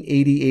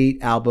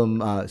 1988 album,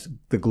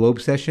 The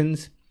Globe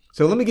Sessions.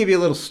 So let me give you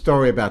a little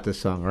story about this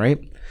song, right?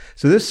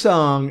 So this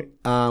song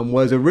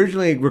was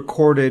originally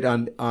recorded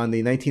on the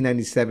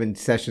 1997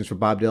 sessions for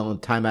Bob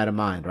Dylan, Time Out of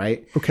Mind,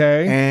 right?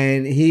 Okay.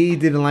 And he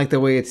didn't like the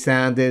way it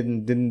sounded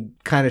and didn't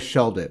kind of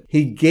shelved it.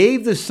 He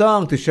gave the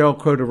song to Sheryl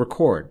Crow to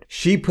record.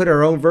 She put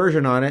her own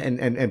version on it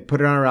and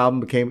put it on her album.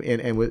 Became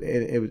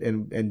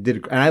and did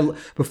it. And I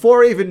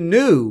before I even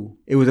knew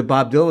it was a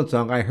Bob Dylan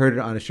song, I heard it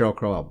on a Sheryl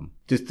Crow album.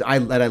 I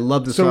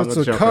love the song.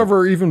 So it's a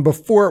cover even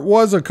before it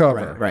was a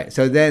cover. Right.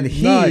 So then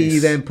he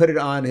then put it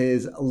on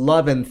his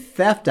Love and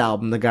Theft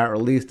album that got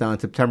released on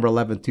September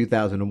 11th,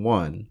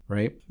 2001.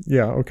 Right.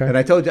 Yeah. Okay. And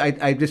I told you,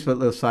 I just put a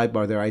little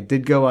sidebar there. I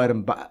did go out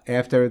and buy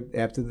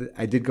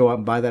I did go out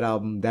and buy that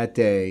album that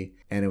day.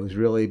 And it was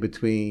really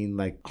between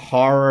like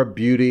horror,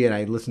 beauty, and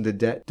I listened to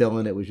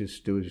Dylan. It was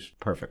just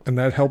perfect. And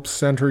that helps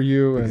center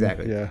you. And,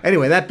 exactly. Yeah.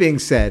 Anyway, that being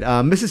said,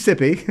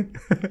 Mississippi.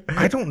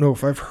 I don't know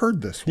if I've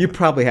heard this one. You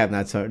probably have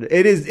not heard it.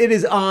 It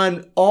is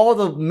on all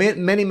the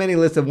many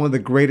lists of one of the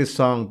greatest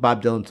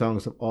Bob Dylan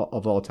songs of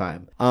all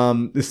time.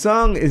 The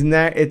song is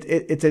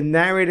it's a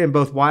narrator in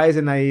both wise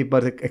and naive,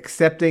 but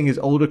accepting his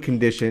older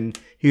condition.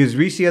 He has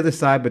reached the other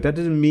side, but that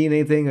doesn't mean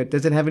anything. It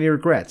doesn't have any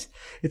regrets.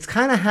 It's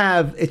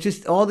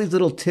just all these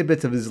little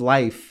tidbits of his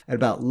life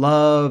about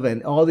love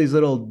and all these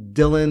little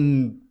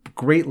Dylan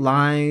great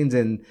lines.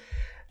 And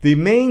the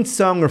main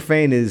song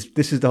refrain is,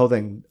 this is the whole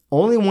thing.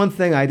 Only one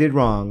thing I did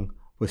wrong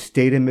was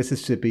stayed in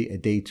Mississippi a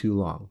day too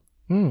long.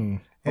 And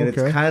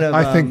okay. It's kind of...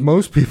 I think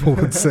most people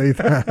would say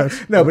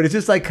that. No, but it's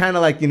just like kind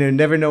of like,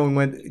 never knowing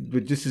when,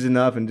 but just is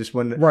enough and just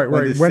when to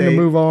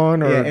move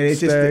on or and it's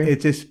stay.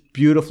 It's just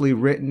beautifully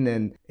written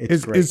and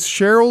it's great. Is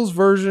Cheryl's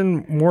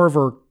version more of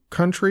a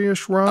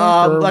country-ish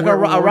rock? Like a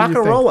rock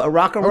and roll.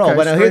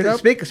 Okay,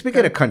 But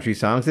speaking of country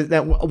songs,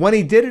 when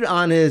he did it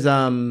on his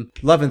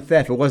Love and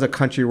Theft, it was a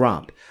country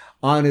romp.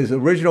 On his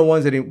original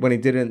ones when he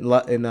did it in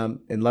Love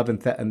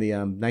and Theft in the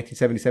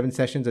 1977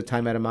 sessions of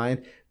Time Out of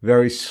Mind,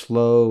 very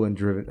slow and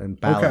driven and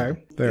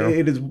ballad. Okay,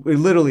 it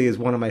literally is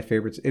one of my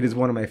favorites. It is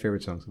one of my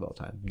favorite songs of all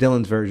time.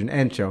 Dylan's version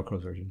and Sheryl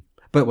Crow's version.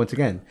 But once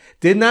again,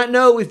 did not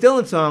know it was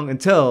Dylan's song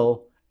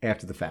until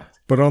after the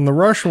fact. But on the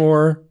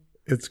Rushmore,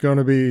 it's going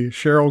to be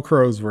Sheryl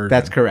Crow's version.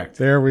 That's correct.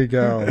 There we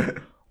go.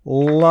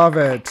 Love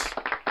it.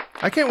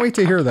 I can't wait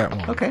to hear that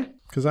one. Okay.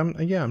 Because I'm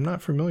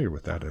not familiar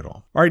with that at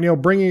all. All right, Neil,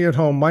 bringing it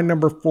home. My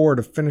number 4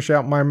 to finish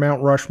out my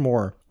Mount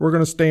Rushmore. We're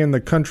going to stay in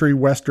the country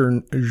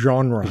western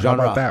genre. How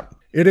about that?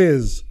 It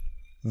is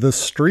The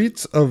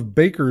Streets of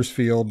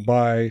Bakersfield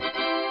by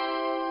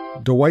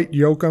Dwight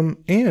Yoakam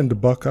and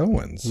Buck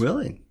Owens.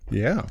 Really?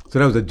 Yeah. So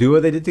that was a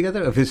duo they did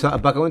together of his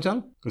Buck Owens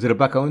song? Was it a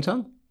Buck Owens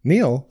song?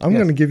 Neil, I'm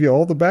going to give you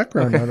all the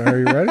background on it. Are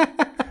you ready?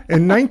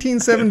 In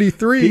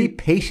 1973, be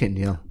patient,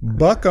 Neil.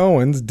 Buck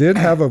Owens did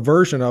have a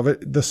version of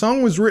it. The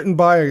song was written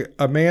by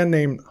a man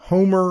named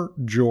Homer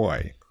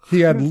Joy.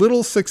 He had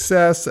little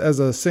success as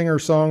a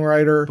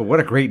singer-songwriter. But what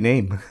a great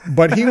name.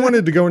 But he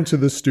wanted to go into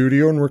the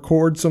studio and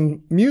record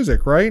some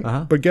music, right?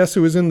 Uh-huh. But guess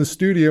who was in the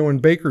studio in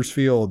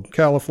Bakersfield,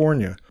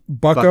 California?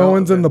 Buck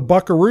Owens and the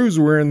Buckaroos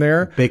were in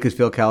there.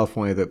 Bakersfield,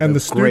 California. The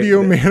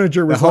studio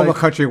manager was the home of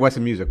country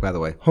western music, by the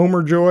way.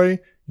 Homer Joy,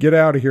 get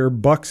out of here.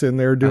 Buck's in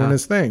there doing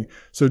his thing.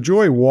 So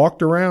Joy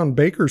walked around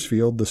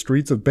Bakersfield, the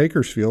streets of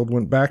Bakersfield,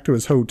 went back to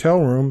his hotel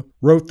room,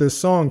 wrote this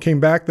song, came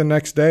back the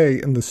next day,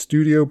 and the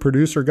studio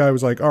producer guy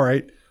was like, all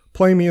right,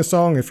 play me a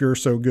song if you're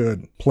so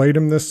good. Played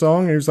him this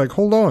song, and he was like,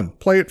 hold on,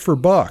 play it for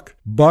Buck.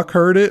 Buck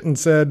heard it and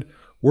said,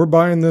 we're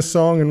buying this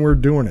song and we're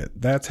doing it.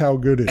 That's how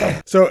good it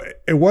is. So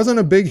it wasn't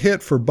a big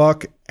hit for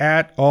Buck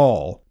at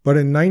all. But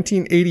in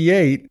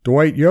 1988,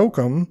 Dwight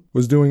Yoakam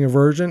was doing a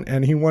version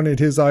and he wanted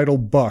his idol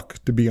Buck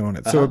to be on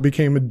it. So it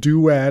became a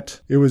duet.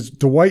 It was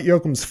Dwight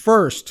Yoakam's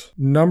first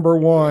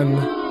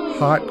 #1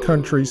 hot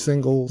country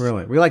singles.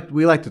 Really? We like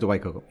the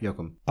Dwight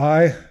Yoakam.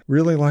 I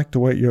really like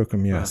Dwight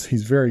Yoakam, yes.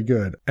 He's very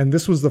good. And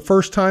this was the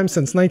first time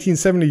since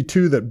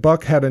 1972 that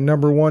Buck had a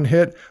 #1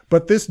 hit.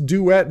 But this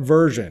duet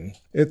version,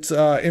 it's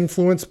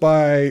influenced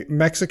by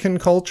Mexican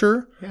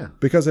culture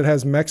because it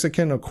has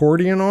Mexican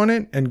accordion on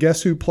it. And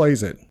guess who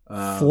plays it?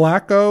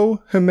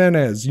 Flaco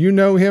Jimenez. You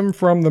know him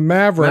from the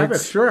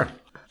Mavericks. Sure.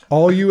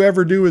 All You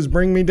Ever Do Is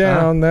Bring Me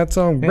Down. That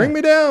song, Bring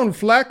Me Down,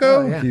 Flacco.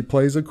 Oh, yeah. He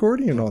plays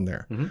accordion on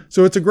there.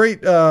 So it's a great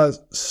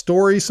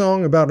story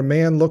song about a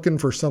man looking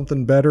for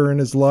something better in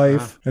his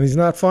life, and he's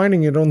not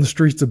finding it on the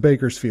streets of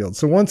Bakersfield.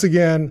 So once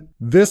again,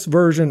 this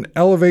version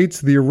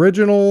elevates the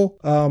original.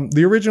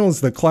 The original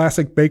is the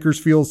classic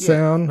Bakersfield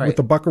sound with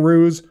the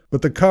Buckaroos,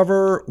 but the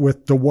cover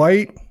with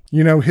Dwight,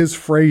 you know, his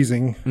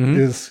phrasing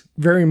is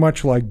very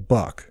much like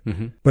Buck.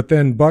 But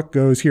then Buck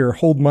goes, here,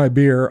 hold my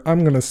beer. I'm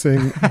going to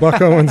sing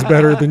Buck Owens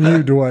better than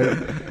you, Dwight.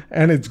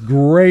 And it's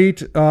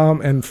great.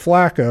 And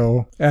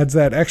Flacco adds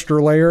that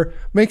extra layer,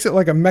 makes it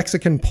like a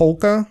Mexican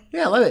polka.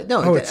 Yeah, I love it.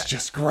 No, It's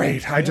just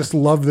great. I just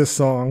love this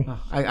song.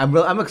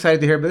 I'm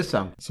excited to hear this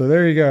song. So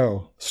there you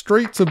go.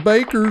 Streets of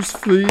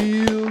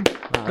Bakersfield.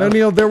 Now,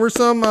 Neil, there were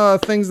some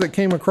things that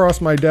came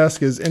across my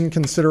desk as in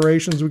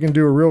considerations. We can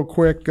do a real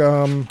quick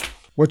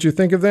what you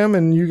think of them,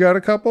 and you got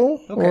a couple?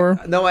 Okay. Or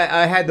No,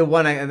 I had the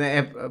one,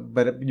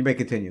 but you may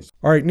continue.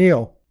 all right,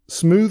 Neil.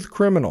 Smooth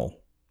Criminal.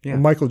 Yeah. A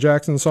Michael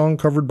Jackson song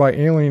covered by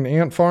Alien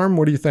Ant Farm.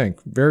 What do you think?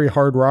 Very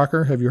hard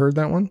rocker. Have you heard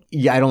that one?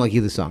 Yeah, I don't like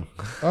either song.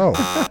 Oh.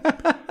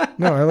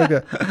 No, I like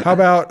that. How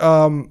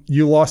about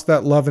You Lost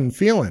That Love and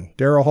Feeling?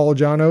 Daryl Hall,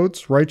 John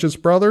Oates, Righteous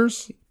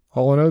Brothers.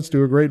 Hall & Oates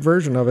do a great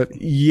version of it.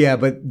 Yeah,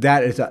 but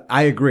that is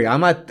I agree. I'm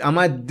not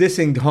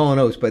dissing Hall &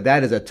 Oates, but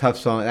that is a tough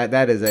song.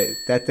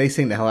 That they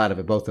sing the hell out of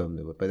it. Both of them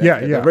do it. But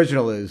the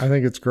original is I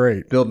think it's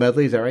great. Bill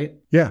Medley. Is that right?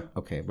 Yeah.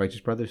 Okay,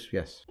 Righteous Brothers.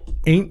 Yes.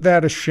 Ain't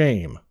That a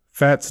Shame?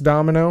 Fats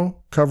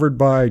Domino, covered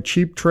by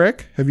Cheap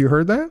Trick. Have you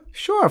heard that?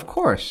 Sure, of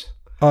course.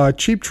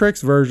 Cheap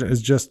Trick's version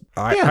is just,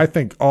 I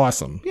think,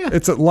 awesome. Yeah.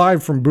 It's a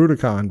live from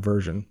Budokan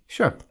version.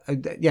 Sure.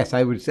 Yes,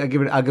 I'll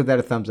give that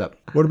a thumbs up.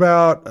 What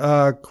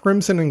about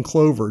Crimson and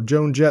Clover?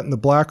 Joan Jett and the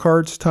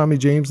Blackhearts, Tommy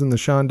James and the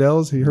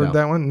Shondells. You heard No.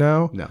 that one?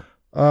 No? No.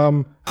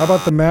 How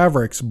about the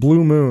Mavericks,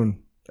 Blue Moon?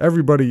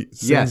 Everybody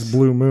sings Yes.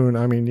 Blue Moon.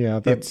 I mean, yeah,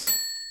 that's...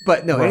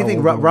 But no,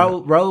 anything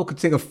Raul could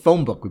sing a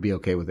phone book would be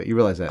okay with it. You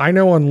realize that? I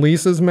know on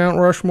Lisa's Mount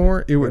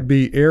Rushmore, it would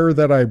be Air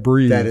That I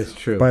Breathe. That is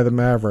true. By the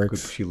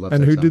Mavericks. She loves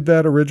and that who song. did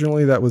that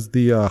originally? That was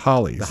the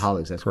Hollies. The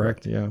Hollies, that's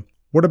correct. Yeah.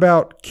 What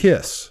about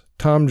Kiss?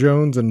 Tom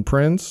Jones and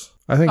Prince?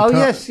 I think.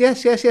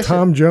 Yes.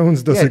 Tom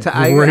Jones does a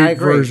great I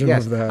agree. version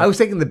Yes. of that. I was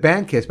thinking the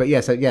band Kiss, but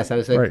yes, I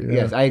was like, Right, yeah.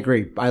 yes, I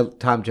agree.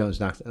 Tom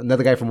Jones knocks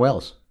another guy from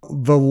Wales.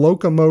 The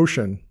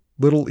Locomotion,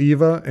 Little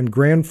Eva, and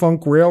Grand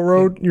Funk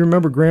Railroad. You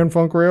remember Grand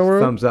Funk Railroad?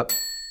 Thumbs up.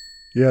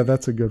 Yeah,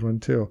 that's a good one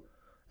too.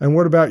 And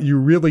what about You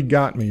Really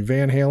Got Me?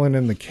 Van Halen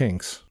and the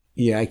Kinks.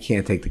 Yeah, I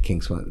can't take the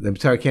Kinks one. I'm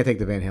sorry, I can't take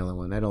the Van Halen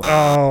one. I don't.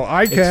 Oh,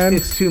 I can.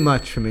 It's too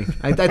much for me.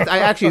 I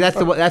actually that's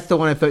the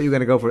one I thought you were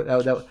gonna go for.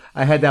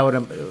 I had that one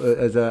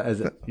as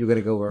a you're gonna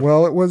go for.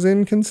 Well, it was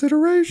in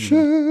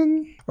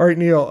consideration. All right,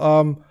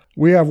 Neil.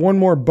 We have one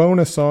more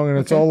bonus song, and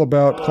it's all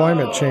about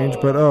climate change.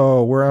 But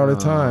we're out of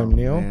time,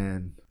 Neil.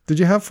 Man. Did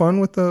you have fun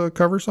with the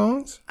cover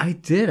songs? I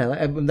did.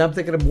 I'm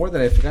thinking of more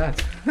than I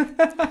forgot.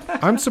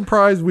 I'm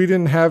surprised we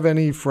didn't have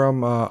any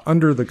from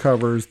Under the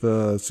Covers,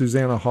 the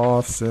Susanna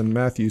Hoffs and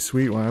Matthew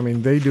Sweetwine. I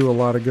mean, they do a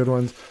lot of good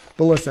ones.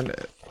 But listen,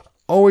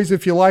 always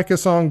if you like a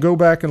song, go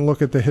back and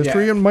look at the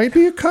history. Yeah. It might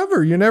be a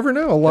cover. You never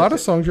know. A lot of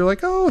songs you're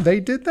like, oh,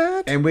 they did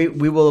that. And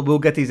we'll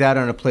get these out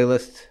on a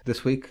playlist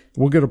this week.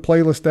 We'll get a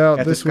playlist out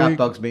After this Scott week.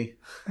 bugs me.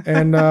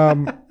 And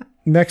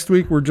next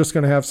week, we're just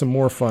going to have some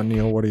more fun,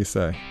 Neil. What do you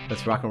say?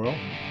 Let's rock and roll.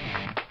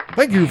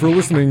 Thank you for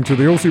listening to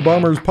the OC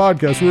Bombers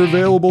podcast. We're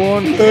available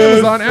on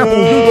Amazon, Apple,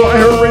 Google,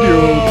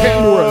 iHeartRadio,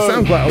 Pandora,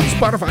 SoundCloud,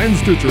 Spotify, and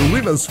Stitcher.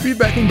 Leave us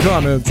feedback and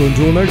comments.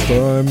 Until next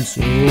time,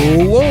 so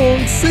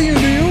long. See you,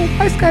 Neil.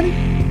 Hi,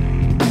 Scotty.